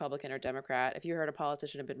a Republican or Democrat? If you heard a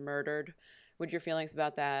politician had been murdered, would your feelings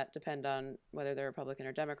about that depend on whether they're Republican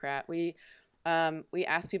or Democrat? We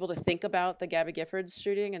asked people to think about the Gabby Giffords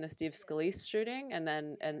shooting and the Steve Scalise shooting,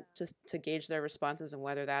 and just to gauge their responses and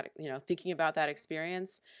whether that, thinking about that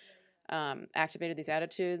experience activated these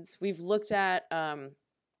attitudes. We've looked at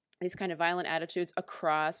these kind of violent attitudes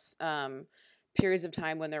across periods of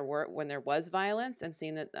time when there was violence, and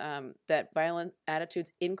seen that that violent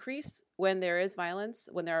attitudes increase when there is violence,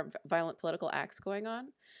 when there are violent political acts going on.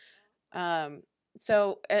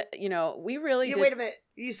 So we really did. Wait a minute.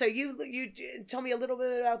 You tell me a little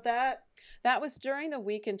bit about that. That was during the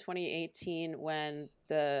week in 2018 when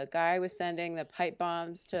the guy was sending the pipe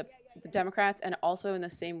bombs to the Democrats, and also in the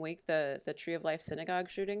same week the Tree of Life synagogue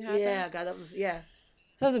shooting happened. Yeah, God, that was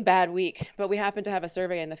So that was a bad week, but we happened to have a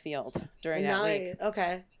survey in the field during that week.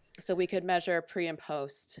 Okay. So we could measure pre and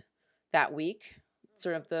post that week,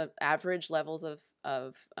 sort of the average levels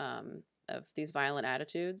of these violent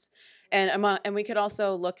attitudes, and we could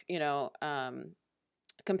also look,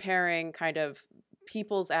 comparing kind of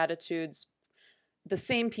people's attitudes, the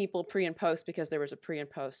same people pre and post, because there was a pre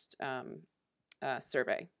and post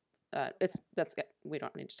survey. We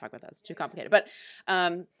don't need to talk about that; it's too complicated,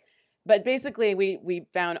 But basically, we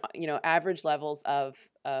found, average levels of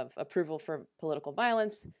approval for political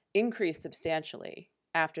violence increased substantially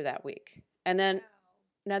after that week. And then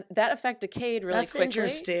now that effect decayed really quickly. That's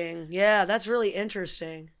interesting. Yeah, that's really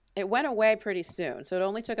interesting. It went away pretty soon. So it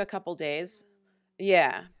only took a couple days.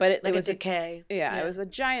 Yeah, but it was a decay. It was a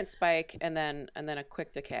giant spike and then a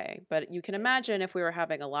quick decay. But you can imagine if we were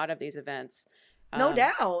having a lot of these events. No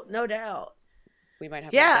doubt. We might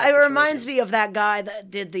have. Yeah, it reminds me of that guy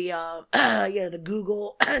that did the the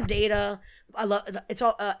Google data. I love it's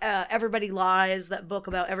all Everybody Lies, that book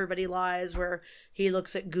about Everybody Lies, where he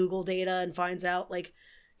looks at Google data and finds out, like,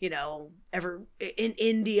 in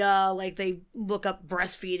India, like, they look up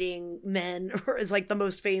breastfeeding men is like the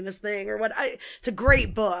most famous thing or what. It's a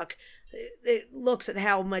great book. It looks at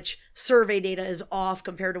how much survey data is off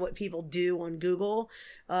compared to what people do on Google.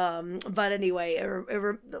 But anyway,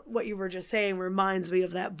 what you were just saying reminds me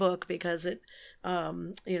of that book, because it,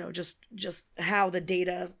 just how the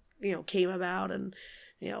data, came about, and,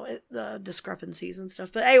 the discrepancies and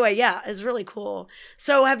stuff. But anyway, yeah, it's really cool.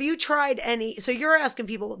 So have you tried so you're asking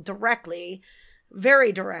people directly,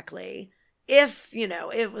 very directly, if,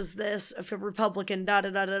 it was this, if a Republican,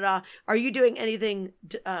 are you doing anything,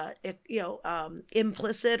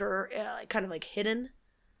 implicit or kind of like hidden?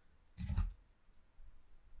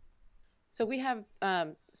 So we have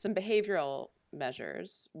some behavioral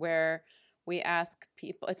measures where we ask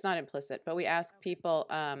people, it's not implicit, but we ask people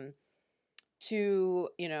to,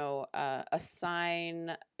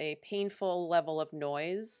 assign a painful level of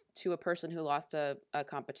noise to a person who lost a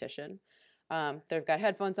competition. They've got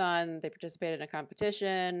headphones on, they participated in a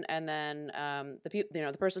competition, and then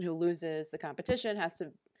the person who loses the competition has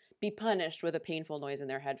to be punished with a painful noise in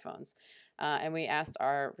their headphones. And we asked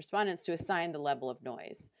our respondents to assign the level of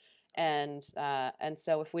noise. And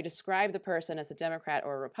so if we describe the person as a Democrat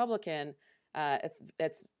or a Republican,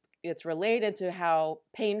 it's related to how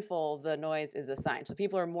painful the noise is assigned. So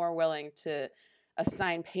people are more willing to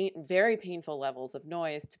assign very painful levels of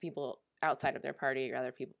noise to people outside of their party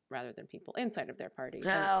rather than people inside of their party.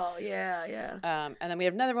 Oh, yeah. And then we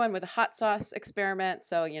have another one with a hot sauce experiment.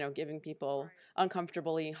 So, giving people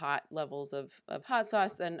uncomfortably hot levels of hot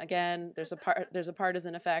sauce. And again, there's a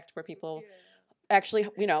partisan effect where people actually,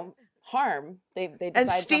 harm. They decide and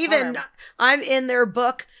Stephen, I'm in their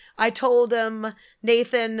book. I told him,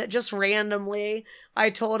 Nathan, just randomly, I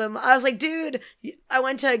told him, I was like, dude, I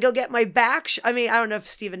went to go get my back. I mean, I don't know if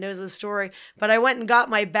Stephen knows this story, but I went and got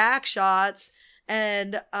my back shots,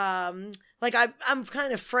 and like I'm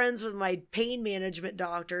kind of friends with my pain management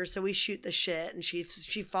doctor, so we shoot the shit, and she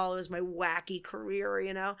follows my wacky career,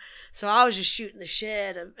 you know. So I was just shooting the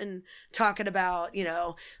shit and talking about, you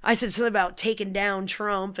know, I said something about taking down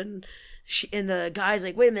Trump, and the guy's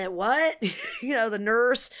like, wait a minute, what? You know, the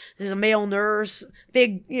nurse, this is a male nurse,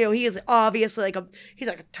 big, you know, he is obviously he's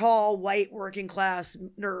like a tall, white, working class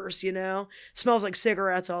nurse, you know, smells like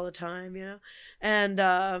cigarettes all the time, you know,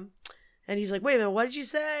 and he's like, wait a minute, what did you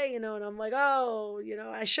say? You know, and I'm like, oh, you know,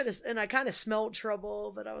 I should have, and I kind of smelled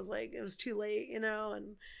trouble, but I was like, it was too late, you know,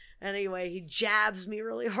 and anyway, he jabs me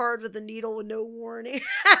really hard with the needle with no warning.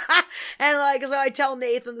 And like, so I tell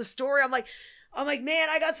Nathan the story, I'm like, man,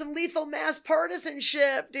 I got some lethal mass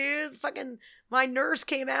partisanship, dude. Fucking my nurse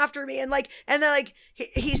came after me, and then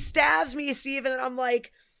he stabs me, Steven, and I'm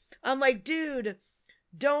like, dude,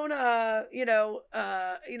 don't where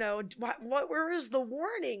is the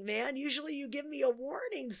warning, man? Usually you give me a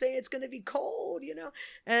warning saying it's gonna be cold, you know.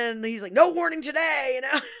 And he's like, no warning today, you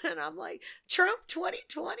know. And I'm like, Trump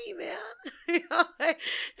 2020, man. You know, and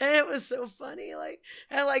it was so funny,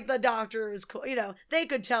 and the doctor was cool, you know, they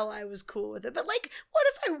could tell I was cool with it, but what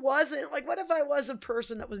if I wasn't? What if I was a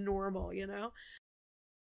person that was normal, you know?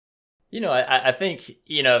 You know, I think,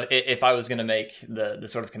 you know, if I was going to make the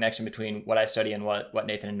sort of connection between what I study and what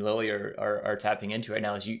Nathan and Lily are tapping into right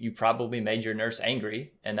now, is you probably made your nurse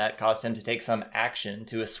angry, and that caused him to take some action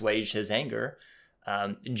to assuage his anger.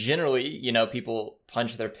 Generally, you know, people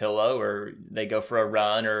punch their pillow, or they go for a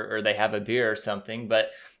run, or they have a beer or something.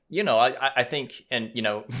 But, you know, I think, and, you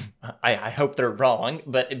know, I hope they're wrong,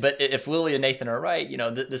 but if Lily and Nathan are right, you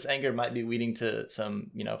know, this anger might be leading to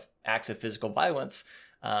some, you know, acts of physical violence.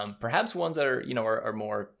 Perhaps ones that are, you know, are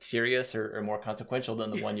more serious or more consequential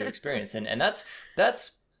than the one you experience. And that's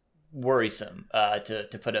worrisome,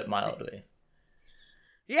 to put it mildly.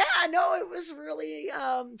 Yeah, no, it was really,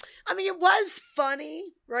 I mean, it was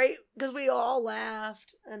funny, right? Because we all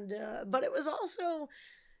laughed, and, but it was also,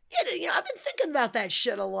 you know, I've been thinking about that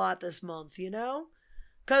shit a lot this month, you know?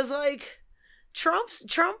 Because, Trump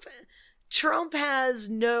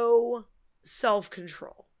has no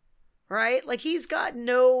self-control. Right? He's got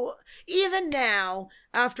no, even now,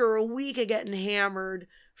 after a week of getting hammered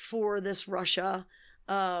for this Russia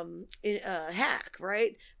hack,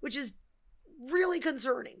 right? Which is really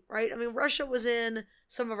concerning, right? I mean, Russia was in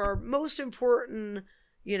some of our most important,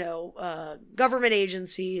 you know, government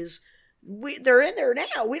agencies. They're in there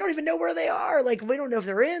now. We don't even know where they are. We don't know if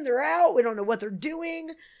they're in, they're out. We don't know what they're doing.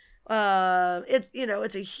 It's, you know,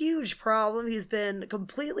 it's a huge problem. He's been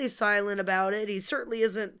completely silent about it. He certainly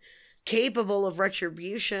isn't capable of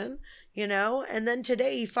retribution, you know. And then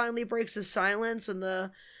today he finally breaks his silence, and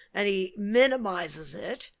he minimizes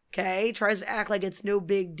it. Okay, he tries to act like it's no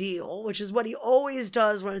big deal, which is what he always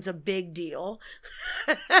does when it's a big deal.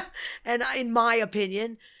 And in my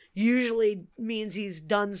opinion, usually means he's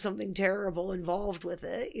done something terrible involved with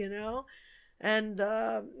it, you know. And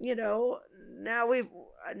you know, now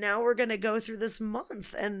we're gonna go through this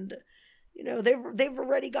month, and you know, they've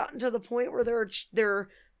already gotten to the point where they're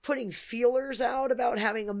putting feelers out about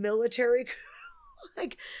having a military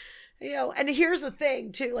you know. And here's the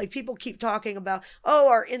thing too, people keep talking about, oh,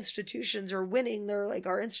 our institutions are winning, they're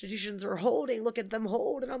our institutions are holding, look at them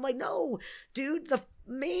hold. And I'm like, no, dude, the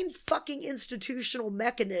main fucking institutional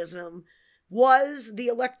mechanism was the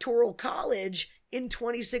Electoral College in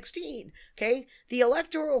 2016. Okay, the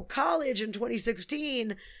Electoral College in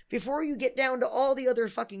 2016, before you get down to all the other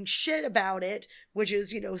fucking shit about it, which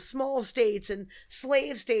is, you know, small states and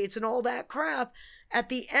slave states and all that crap, at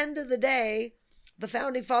the end of the day, the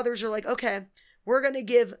founding fathers are like, okay, we're going to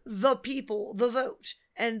give the people the vote,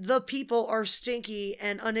 and the people are stinky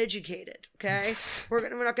and uneducated. Okay, we're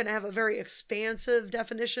not going to have a very expansive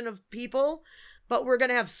definition of people, but we're going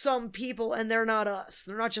to have some people, and they're not us.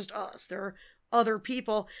 They're not just us. They're other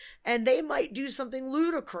people, and they might do something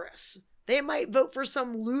ludicrous. They might vote for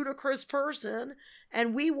some ludicrous person,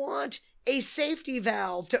 and we want a safety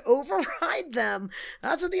valve to override them.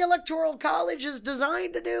 That's what the Electoral College is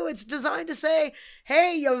designed to do. It's designed to say,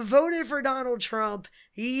 hey, you voted for Donald Trump.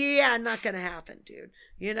 Yeah, not gonna happen, dude.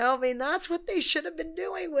 You know, I mean, that's what they should have been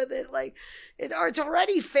doing with it. It's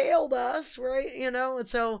already failed us, right? You know, and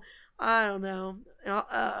so I don't know.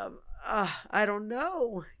 I don't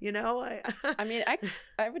know. You know, I mean,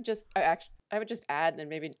 I would just add, and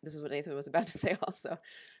maybe this is what Nathan was about to say also.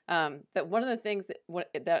 that one of the things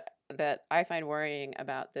that I find worrying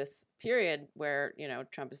about this period where,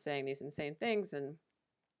 Trump is saying these insane things and,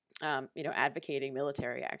 advocating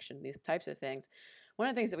military action, these types of things. One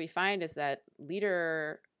of the things that we find is that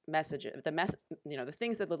leader messages, the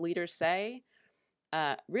things that the leaders say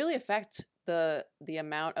really affect the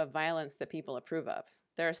amount of violence that people approve of.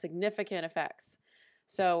 There are significant effects.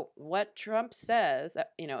 So what Trump says,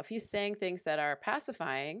 if he's saying things that are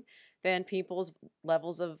pacifying, then people's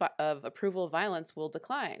levels of approval of violence will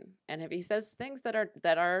decline. And if he says things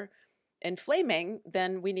that are inflaming,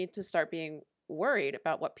 then we need to start being worried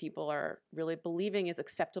about what people are really believing is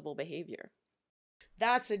acceptable behavior.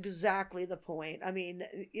 That's exactly the point. I mean,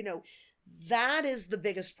 that is the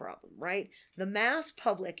biggest problem, right? The mass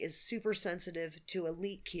public is super sensitive to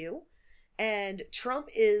elite Q, and Trump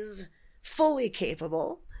is fully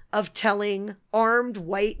capable of telling armed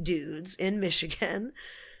white dudes in Michigan,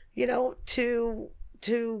 to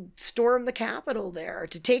storm the Capitol there,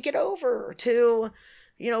 to take it over, to,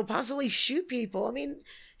 possibly shoot people. I mean,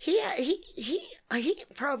 he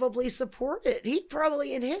probably supported, he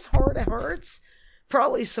probably in his heart of hearts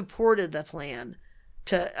probably supported the plan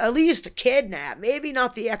to at least kidnap, maybe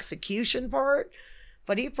not the execution part,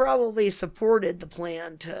 but he probably supported the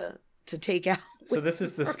plan to take out. So this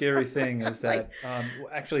is the scary thing is that,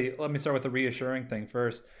 actually, let me start with the reassuring thing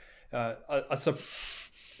first.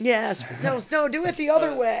 Yes, no, do it the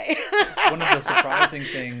other way. One of the surprising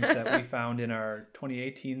things that we found in our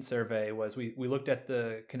 2018 survey was we looked at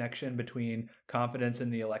the connection between confidence in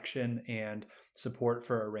the election and support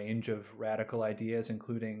for a range of radical ideas,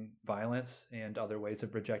 including violence and other ways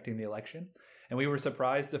of rejecting the election. And we were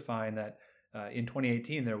surprised to find that in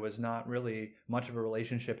 2018, there was not really much of a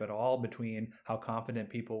relationship at all between how confident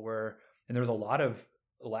people were. And there was a lot of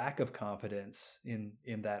lack of confidence in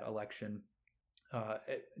that election.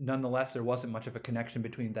 Nonetheless, there wasn't much of a connection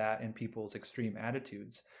between that and people's extreme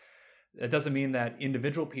attitudes. It doesn't mean that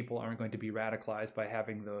individual people aren't going to be radicalized by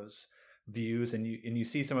having those views. And you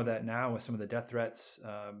see some of that now with some of the death threats.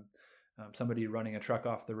 Somebody running a truck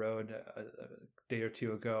off the road a day or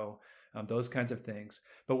two ago. Those kinds of things.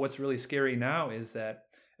 But what's really scary now is that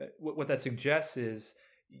what that suggests is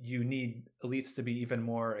you need elites to be even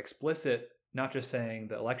more explicit, not just saying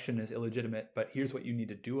the election is illegitimate, but here's what you need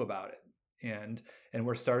to do about it. And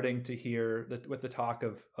we're starting to hear that with the talk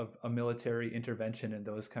of a military intervention and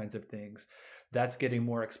those kinds of things, that's getting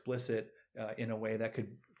more explicit in a way that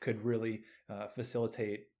could really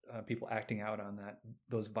facilitate people acting out on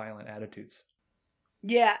those violent attitudes.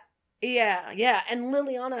 Yeah. And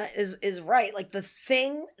Liliana is right. Like the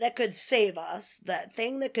thing that could save us, that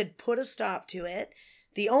thing that could put a stop to it,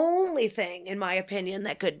 the only thing, in my opinion,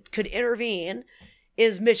 that could intervene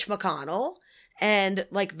is Mitch McConnell and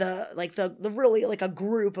the really like a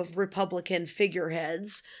group of Republican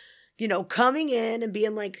figureheads, coming in and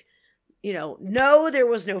being like, no, there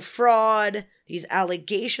was no fraud. These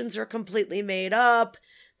allegations are completely made up.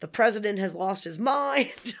 The president has lost his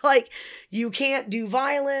mind. Like, you can't do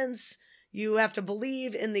violence. You have to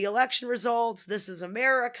believe in the election results. This is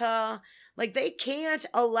America. Like, they can't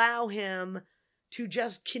allow him to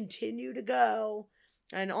just continue to go.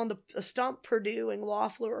 And on the stump, Perdue and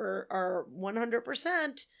Loeffler are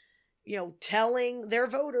 100%, telling their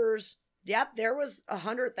voters, yep, there was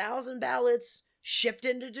 100,000 ballots shipped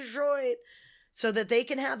into Detroit so that they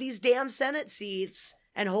can have these damn Senate seats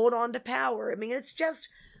and hold on to power. I mean, it's just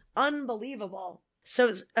unbelievable.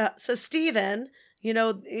 So Stephen,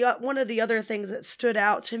 one of the other things that stood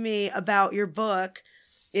out to me about your book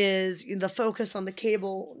is the focus on the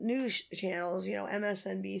cable news channels,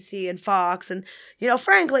 MSNBC and Fox. And,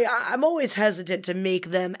 frankly, I'm always hesitant to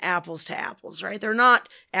make them apples to apples, right? They're not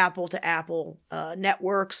apple to apple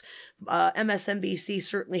networks. MSNBC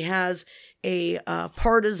certainly has a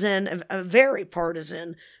very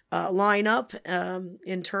partisan lineup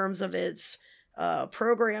in terms of its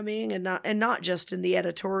programming and not just in the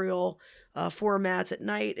editorial formats at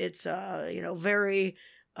night. It's very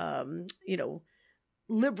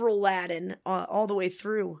liberal Latin all the way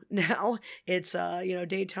through now. It's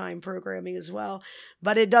daytime programming as well,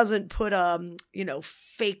 but it doesn't put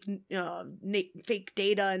fake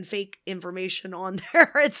data and fake information on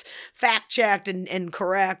there. It's fact checked and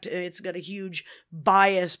correct. It's got a huge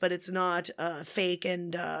bias, but it's not fake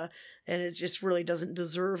and it just really doesn't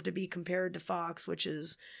deserve to be compared to Fox, which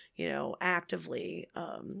is actively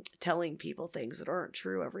telling people things that aren't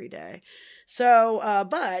true every day. So,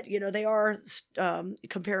 but, they are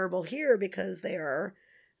comparable here because they are,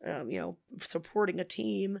 supporting a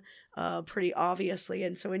team pretty obviously.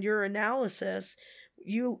 And so in your analysis,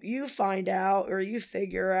 you find out or you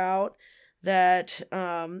figure out that,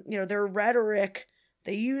 their rhetoric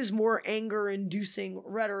they use more anger-inducing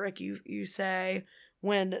rhetoric. You say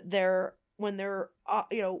when there's the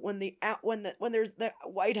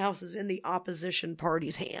White House is in the opposition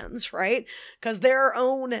party's hands, right? Because their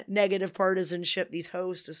own negative partisanship, these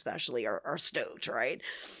hosts especially, are stoked, right?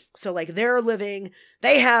 So like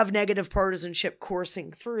they have negative partisanship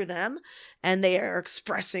coursing through them, and they are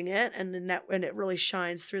expressing it, and and it really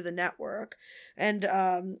shines through the network. And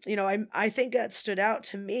I think that stood out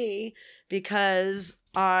to me because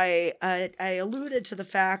I alluded to the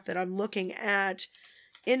fact that I'm looking at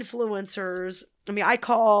influencers. I mean, I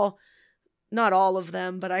call, not all of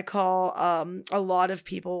them, but I call a lot of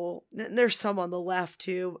people, and there's some on the left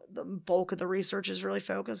too. The bulk of the research is really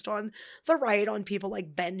focused on the right, on people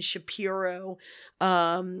like Ben Shapiro,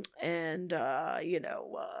 and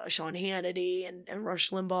Sean Hannity and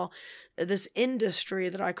Rush Limbaugh. This industry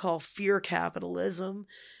that I call fear capitalism,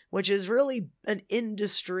 which is really an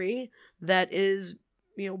industry that is,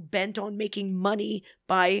 bent on making money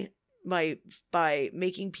by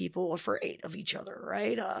making people afraid of each other,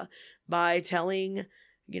 right? By telling,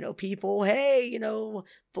 people, hey,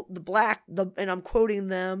 and I'm quoting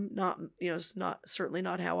them, not, it's not, certainly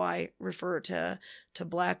not how I refer to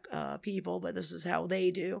black people, but this is how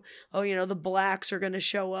they do. Oh, the blacks are going to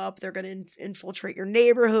show up. They're going to infiltrate your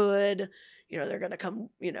neighborhood. They're going to come,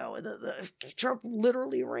 the Trump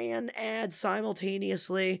literally ran ads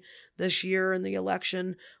simultaneously this year in the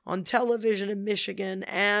election on television in Michigan,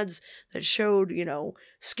 ads that showed,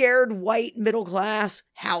 scared white middle class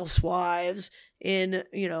housewives in,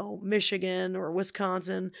 Michigan or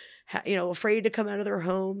Wisconsin, afraid to come out of their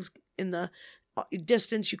homes in the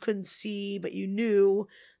distance you couldn't see, but you knew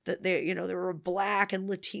that there were black and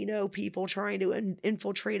Latino people trying to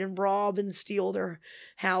infiltrate and rob and steal their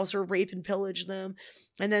house or rape and pillage them.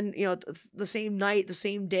 And then, the same night, the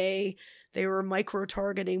same day, they were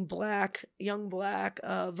micro-targeting young black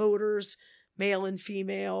voters, male and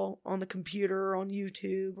female, on the computer, on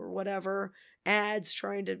YouTube or whatever, ads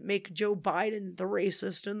trying to make Joe Biden the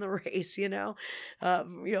racist in the race,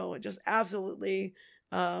 just absolutely,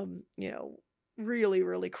 really,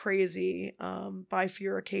 really crazy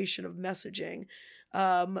bifurcation of messaging.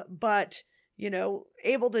 But,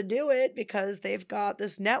 able to do it because they've got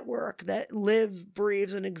this network that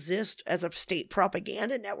breathes, and exists as a state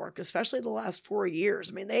propaganda network, especially the last 4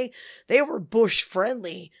 years. I mean, they were Bush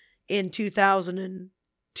friendly in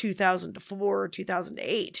 2004,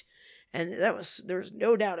 2008. And there's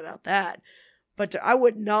no doubt about that. But I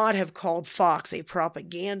would not have called Fox a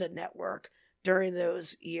propaganda network during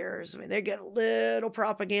those years. I mean, they get a little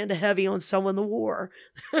propaganda heavy on selling the war,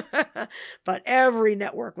 but every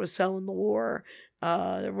network was selling the war.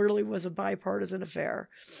 It really was a bipartisan affair.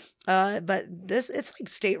 But it's like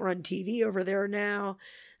state-run TV over there now.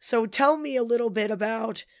 So tell me a little bit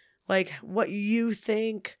about like what you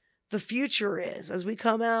think the future is as we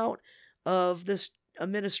come out of this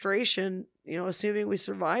administration, assuming we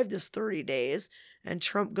survive this 30 days and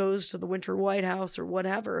Trump goes to the winter White House or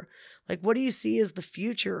whatever. Like, what do you see as the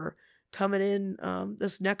future coming in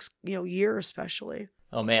this next, year especially?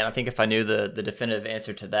 Oh man, I think if I knew the definitive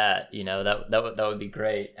answer to that, that would be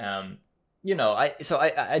great. I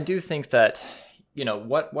do think that,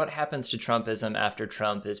 what happens to Trumpism after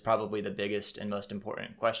Trump is probably the biggest and most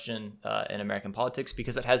important question in American politics,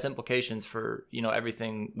 because it has implications for,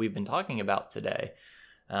 everything we've been talking about today.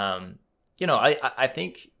 I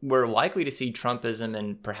think we're likely to see Trumpism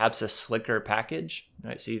in perhaps a slicker package,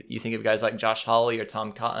 right? So you think of guys like Josh Hawley or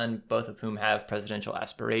Tom Cotton, both of whom have presidential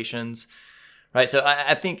aspirations, right? So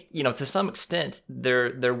I think, to some extent,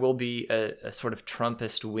 there will be a sort of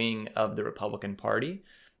Trumpist wing of the Republican Party.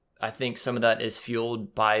 I think some of that is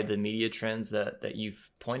fueled by the media trends that you've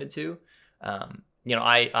pointed to. I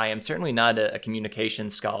am certainly not a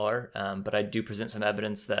communications scholar, but I do present some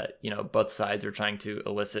evidence that, both sides are trying to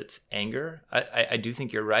elicit anger. I do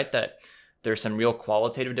think you're right that there's some real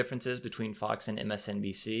qualitative differences between Fox and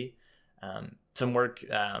MSNBC. Some work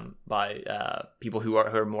by people who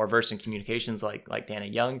are more versed in communications, like Dana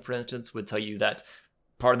Young, for instance, would tell you that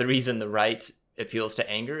part of the reason the right appeals to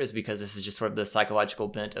anger is because this is just sort of the psychological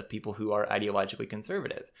bent of people who are ideologically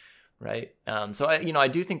conservative. Right. So I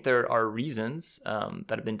do think there are reasons that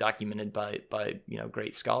have been documented by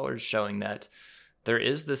great scholars showing that there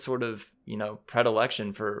is this sort of,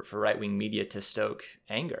 predilection for right-wing media to stoke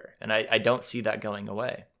anger. And I don't see that going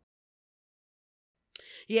away.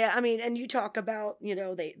 Yeah, I mean, and you talk about,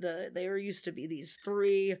 there used to be these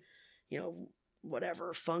three,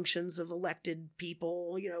 whatever functions of elected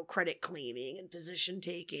people, credit claiming and position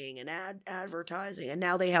taking and advertising. And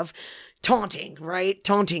now they have taunting, right?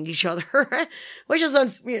 Taunting each other, which is,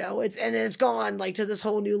 it's gone like to this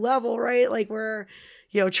whole new level, right? Like where,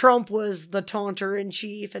 Trump was the taunter in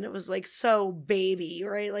chief and it was like so baby,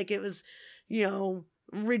 right? Like it was,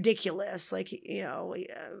 ridiculous. Like,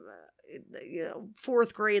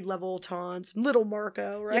 fourth grade level taunts, little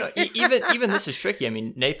Marco, right? even this is tricky. I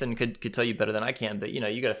mean, Nathan could tell you better than I can, but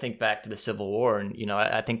you got to think back to the Civil War, and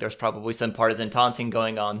I think there's probably some partisan taunting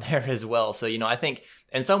going on there as well. So I think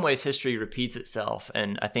in some ways history repeats itself,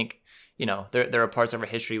 and I think there are parts of our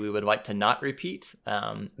history we would like to not repeat.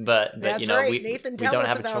 But that's right. we don't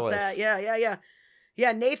have a choice. That.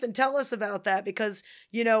 Yeah, Nathan, tell us about that because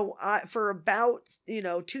for about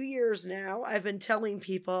 2 years now, I've been telling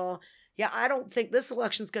people. Yeah, I don't think this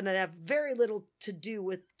election is going to have very little to do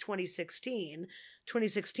with 2016.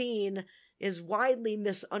 2016 is widely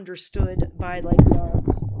misunderstood by like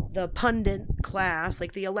the pundit class,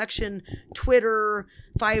 like the election Twitter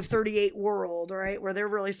 538 world, right? Where they're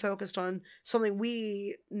really focused on something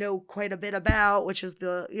we know quite a bit about, which is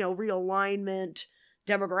the, realignment,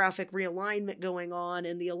 demographic realignment going on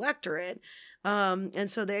in the electorate.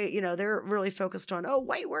 And so they, they're really focused on,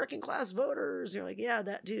 white working class voters. You're like, yeah,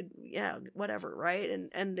 that dude, yeah, whatever. Right.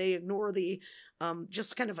 And they ignore the,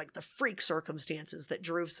 just kind of like the freak circumstances that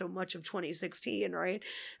drove so much of 2016. Right.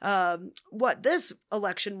 What this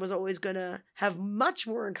election was always going to have much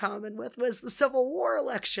more in common with was the Civil War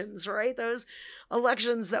elections, right? Those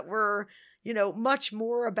elections that were, much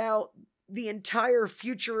more about the entire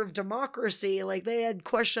future of democracy. Like they had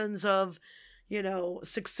questions of,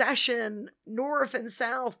 succession, North and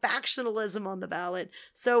South, factionalism on the ballot.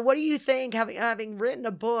 So what do you think, having written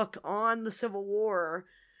a book on the Civil War,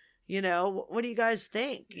 what do you guys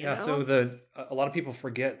think? So a lot of people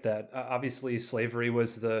forget that obviously slavery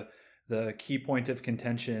was the key point of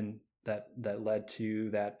contention that led to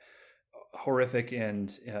that horrific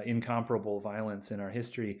and incomparable violence in our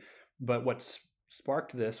history. But what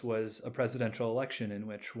sparked this was a presidential election in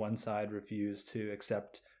which one side refused to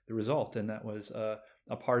accept the result, and that was a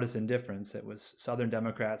partisan difference. It was Southern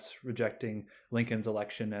Democrats rejecting Lincoln's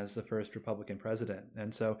election as the first Republican president.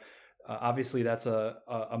 And so obviously that's a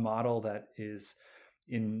model that is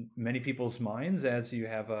in many people's minds, as you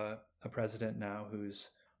have a president now who's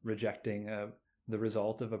rejecting the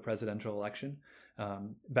result of a presidential election.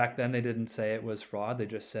 Back then they didn't say it was fraud. They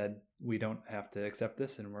just said, we don't have to accept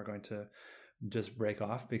this and we're going to just break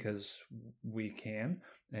off because we can.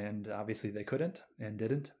 And obviously they couldn't and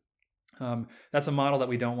didn't. That's a model that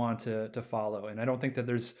we don't want to follow. And I don't think that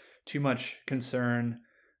there's too much concern,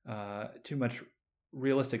 too much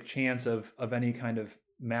realistic chance of any kind of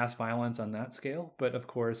mass violence on that scale. But of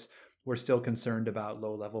course, we're still concerned about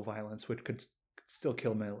low-level violence, which could still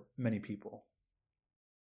kill many people.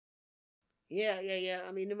 Yeah.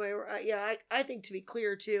 I mean, I think, to be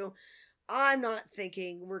clear too, I'm not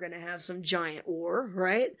thinking we're going to have some giant war,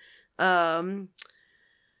 right? Nothing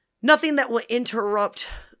that will interrupt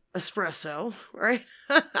espresso, right?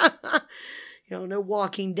 No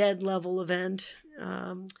Walking Dead level event.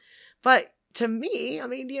 But to me, I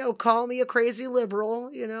mean, call me a crazy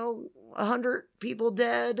liberal, 100 people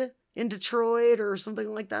dead in Detroit or something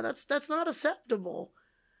like that. That's not acceptable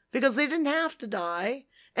because they didn't have to die.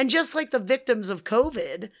 And just like the victims of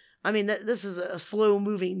COVID, I mean, this is a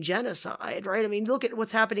slow-moving genocide, right? I mean, look at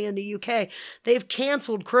what's happening in the UK. They've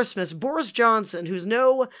canceled Christmas. Boris Johnson, who's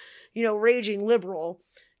no, raging liberal,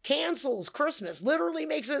 cancels Christmas, literally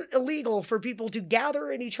makes it illegal for people to gather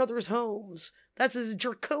in each other's homes. That's as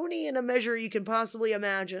draconian a measure you can possibly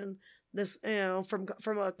imagine. This,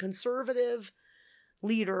 from a conservative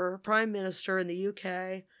leader, prime minister in the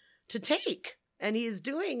UK, to take. And he's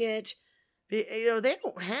doing it, they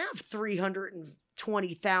don't have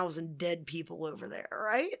 320,000 dead people over there,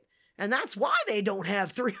 right? And that's why they don't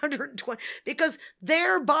have 320, because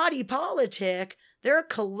their body politic, their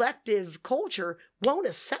collective culture won't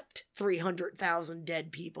accept 300,000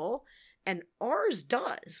 dead people, and ours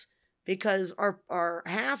does, because our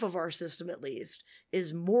half of our system, at least,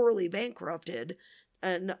 is morally bankrupted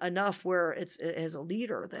and enough where it has a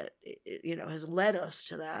leader that has led us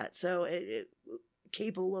to that, so it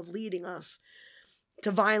capable of leading us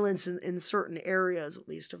to violence in certain areas, at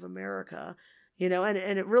least of America, and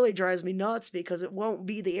it really drives me nuts because it won't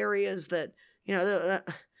be the areas that,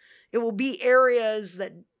 it will be areas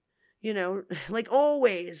that, like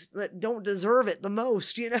always, that don't deserve it the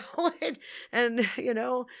most, and I don't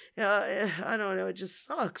know, it just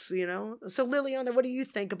sucks, So Liliana, what do you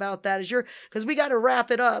think about that? Because we got to wrap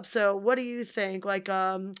it up. So what do you think? Like,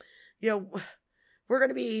 we're we're going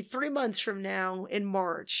to be 3 months from now in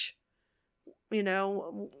March. You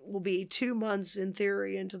know, we'll be 2 months in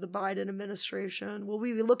theory into the Biden administration. We'll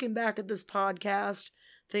be looking back at this podcast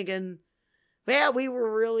thinking, yeah, we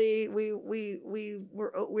were really, we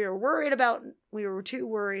were worried about, we were too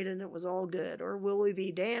worried and it was all good. Or will we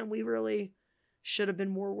be, damn, we really should have been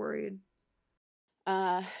more worried?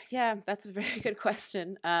 Yeah, that's a very good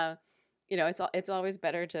question. You know, it's always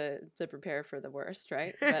better to prepare for the worst,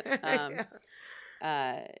 right? But,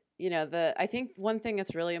 you know, I think one thing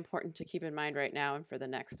that's really important to keep in mind right now and for the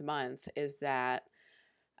next month is that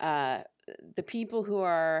the people who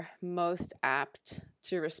are most apt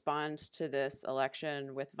to respond to this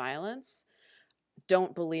election with violence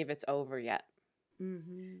don't believe it's over yet.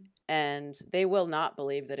 Mm-hmm. And they will not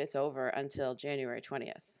believe that it's over until January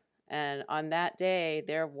 20th. And on that day,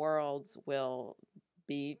 their worlds will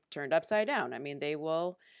be turned upside down. I mean,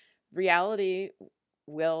 reality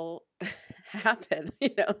will happen, you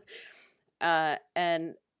know.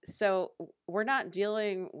 And so we're not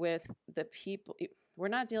dealing with the people. We're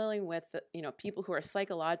not dealing with people who are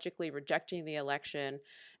psychologically rejecting the election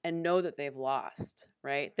and know that they've lost,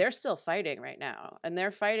 right? They're still fighting right now, and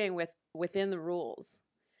they're fighting within the rules.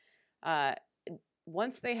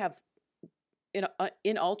 Once they have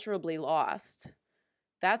inalterably lost,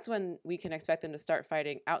 that's when we can expect them to start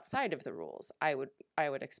fighting outside of the rules. I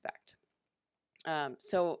would expect.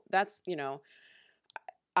 So that's, you know,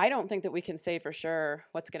 I don't think that we can say for sure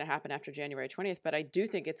what's going to happen after January 20th, but I do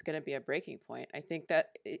think it's going to be a breaking point. I think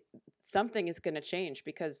that something is going to change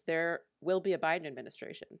because there will be a Biden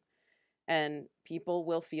administration and people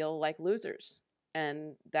will feel like losers.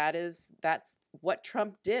 And that's what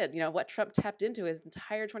Trump did. You know, what Trump tapped into his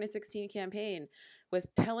entire 2016 campaign was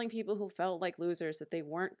telling people who felt like losers that they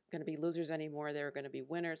weren't going to be losers anymore. They were going to be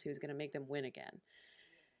winners. He was going to make them win again.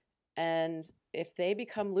 And if they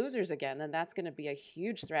become losers again, then that's going to be a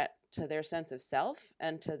huge threat to their sense of self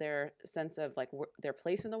and to their sense of like their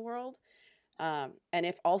place in the world. And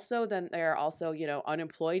if also, then they're also, you know,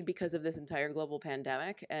 unemployed because of this entire global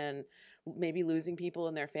pandemic and maybe losing people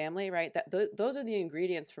in their family, right? Those are the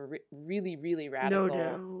ingredients for really, really radical.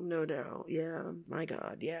 No doubt. Yeah. My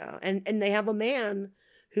God. Yeah. And they have a man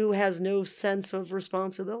who has no sense of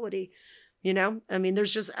responsibility. You know, I mean,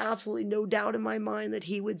 there's just absolutely no doubt in my mind that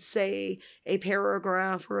he would say a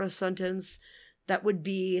paragraph or a sentence that would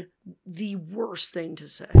be the worst thing to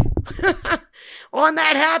say. On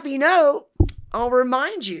that happy note, I'll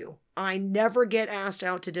remind you, I never get asked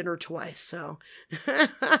out to dinner twice. So,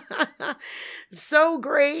 so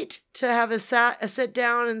great to have a sit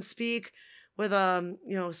down and speak with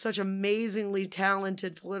such amazingly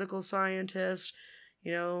talented political scientist.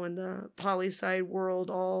 You know, in the poli-sci world,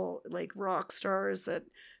 all like rock stars that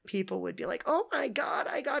people would be like, oh my God,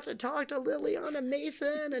 I got to talk to Liliana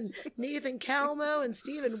Mason and Nathan Calmo and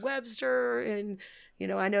Stephen Webster. And, you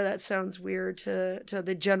know, I know that sounds weird to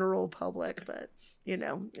the general public, but, you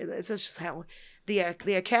know, it's just how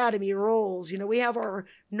the Academy rolls. You know, we have our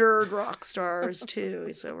nerd rock stars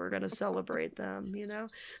too, so we're going to celebrate them, you know.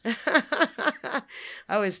 I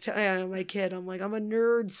always tell my kid, I'm like, I'm a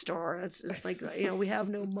nerd star. It's like, you know, we have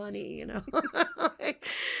no money, you know.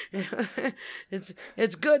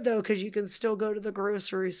 It's good though, because you can still go to the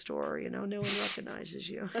grocery store, you know, no one recognizes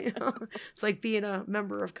you. You know? It's like being a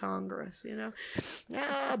member of Congress, you know.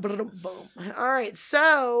 Boom. All right,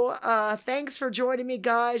 so thanks for joining me,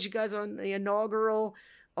 guys. You guys on the inaugural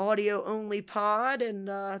audio only pod, and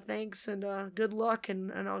thanks and good luck,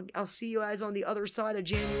 and I'll see you guys on the other side of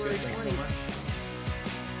January 20th.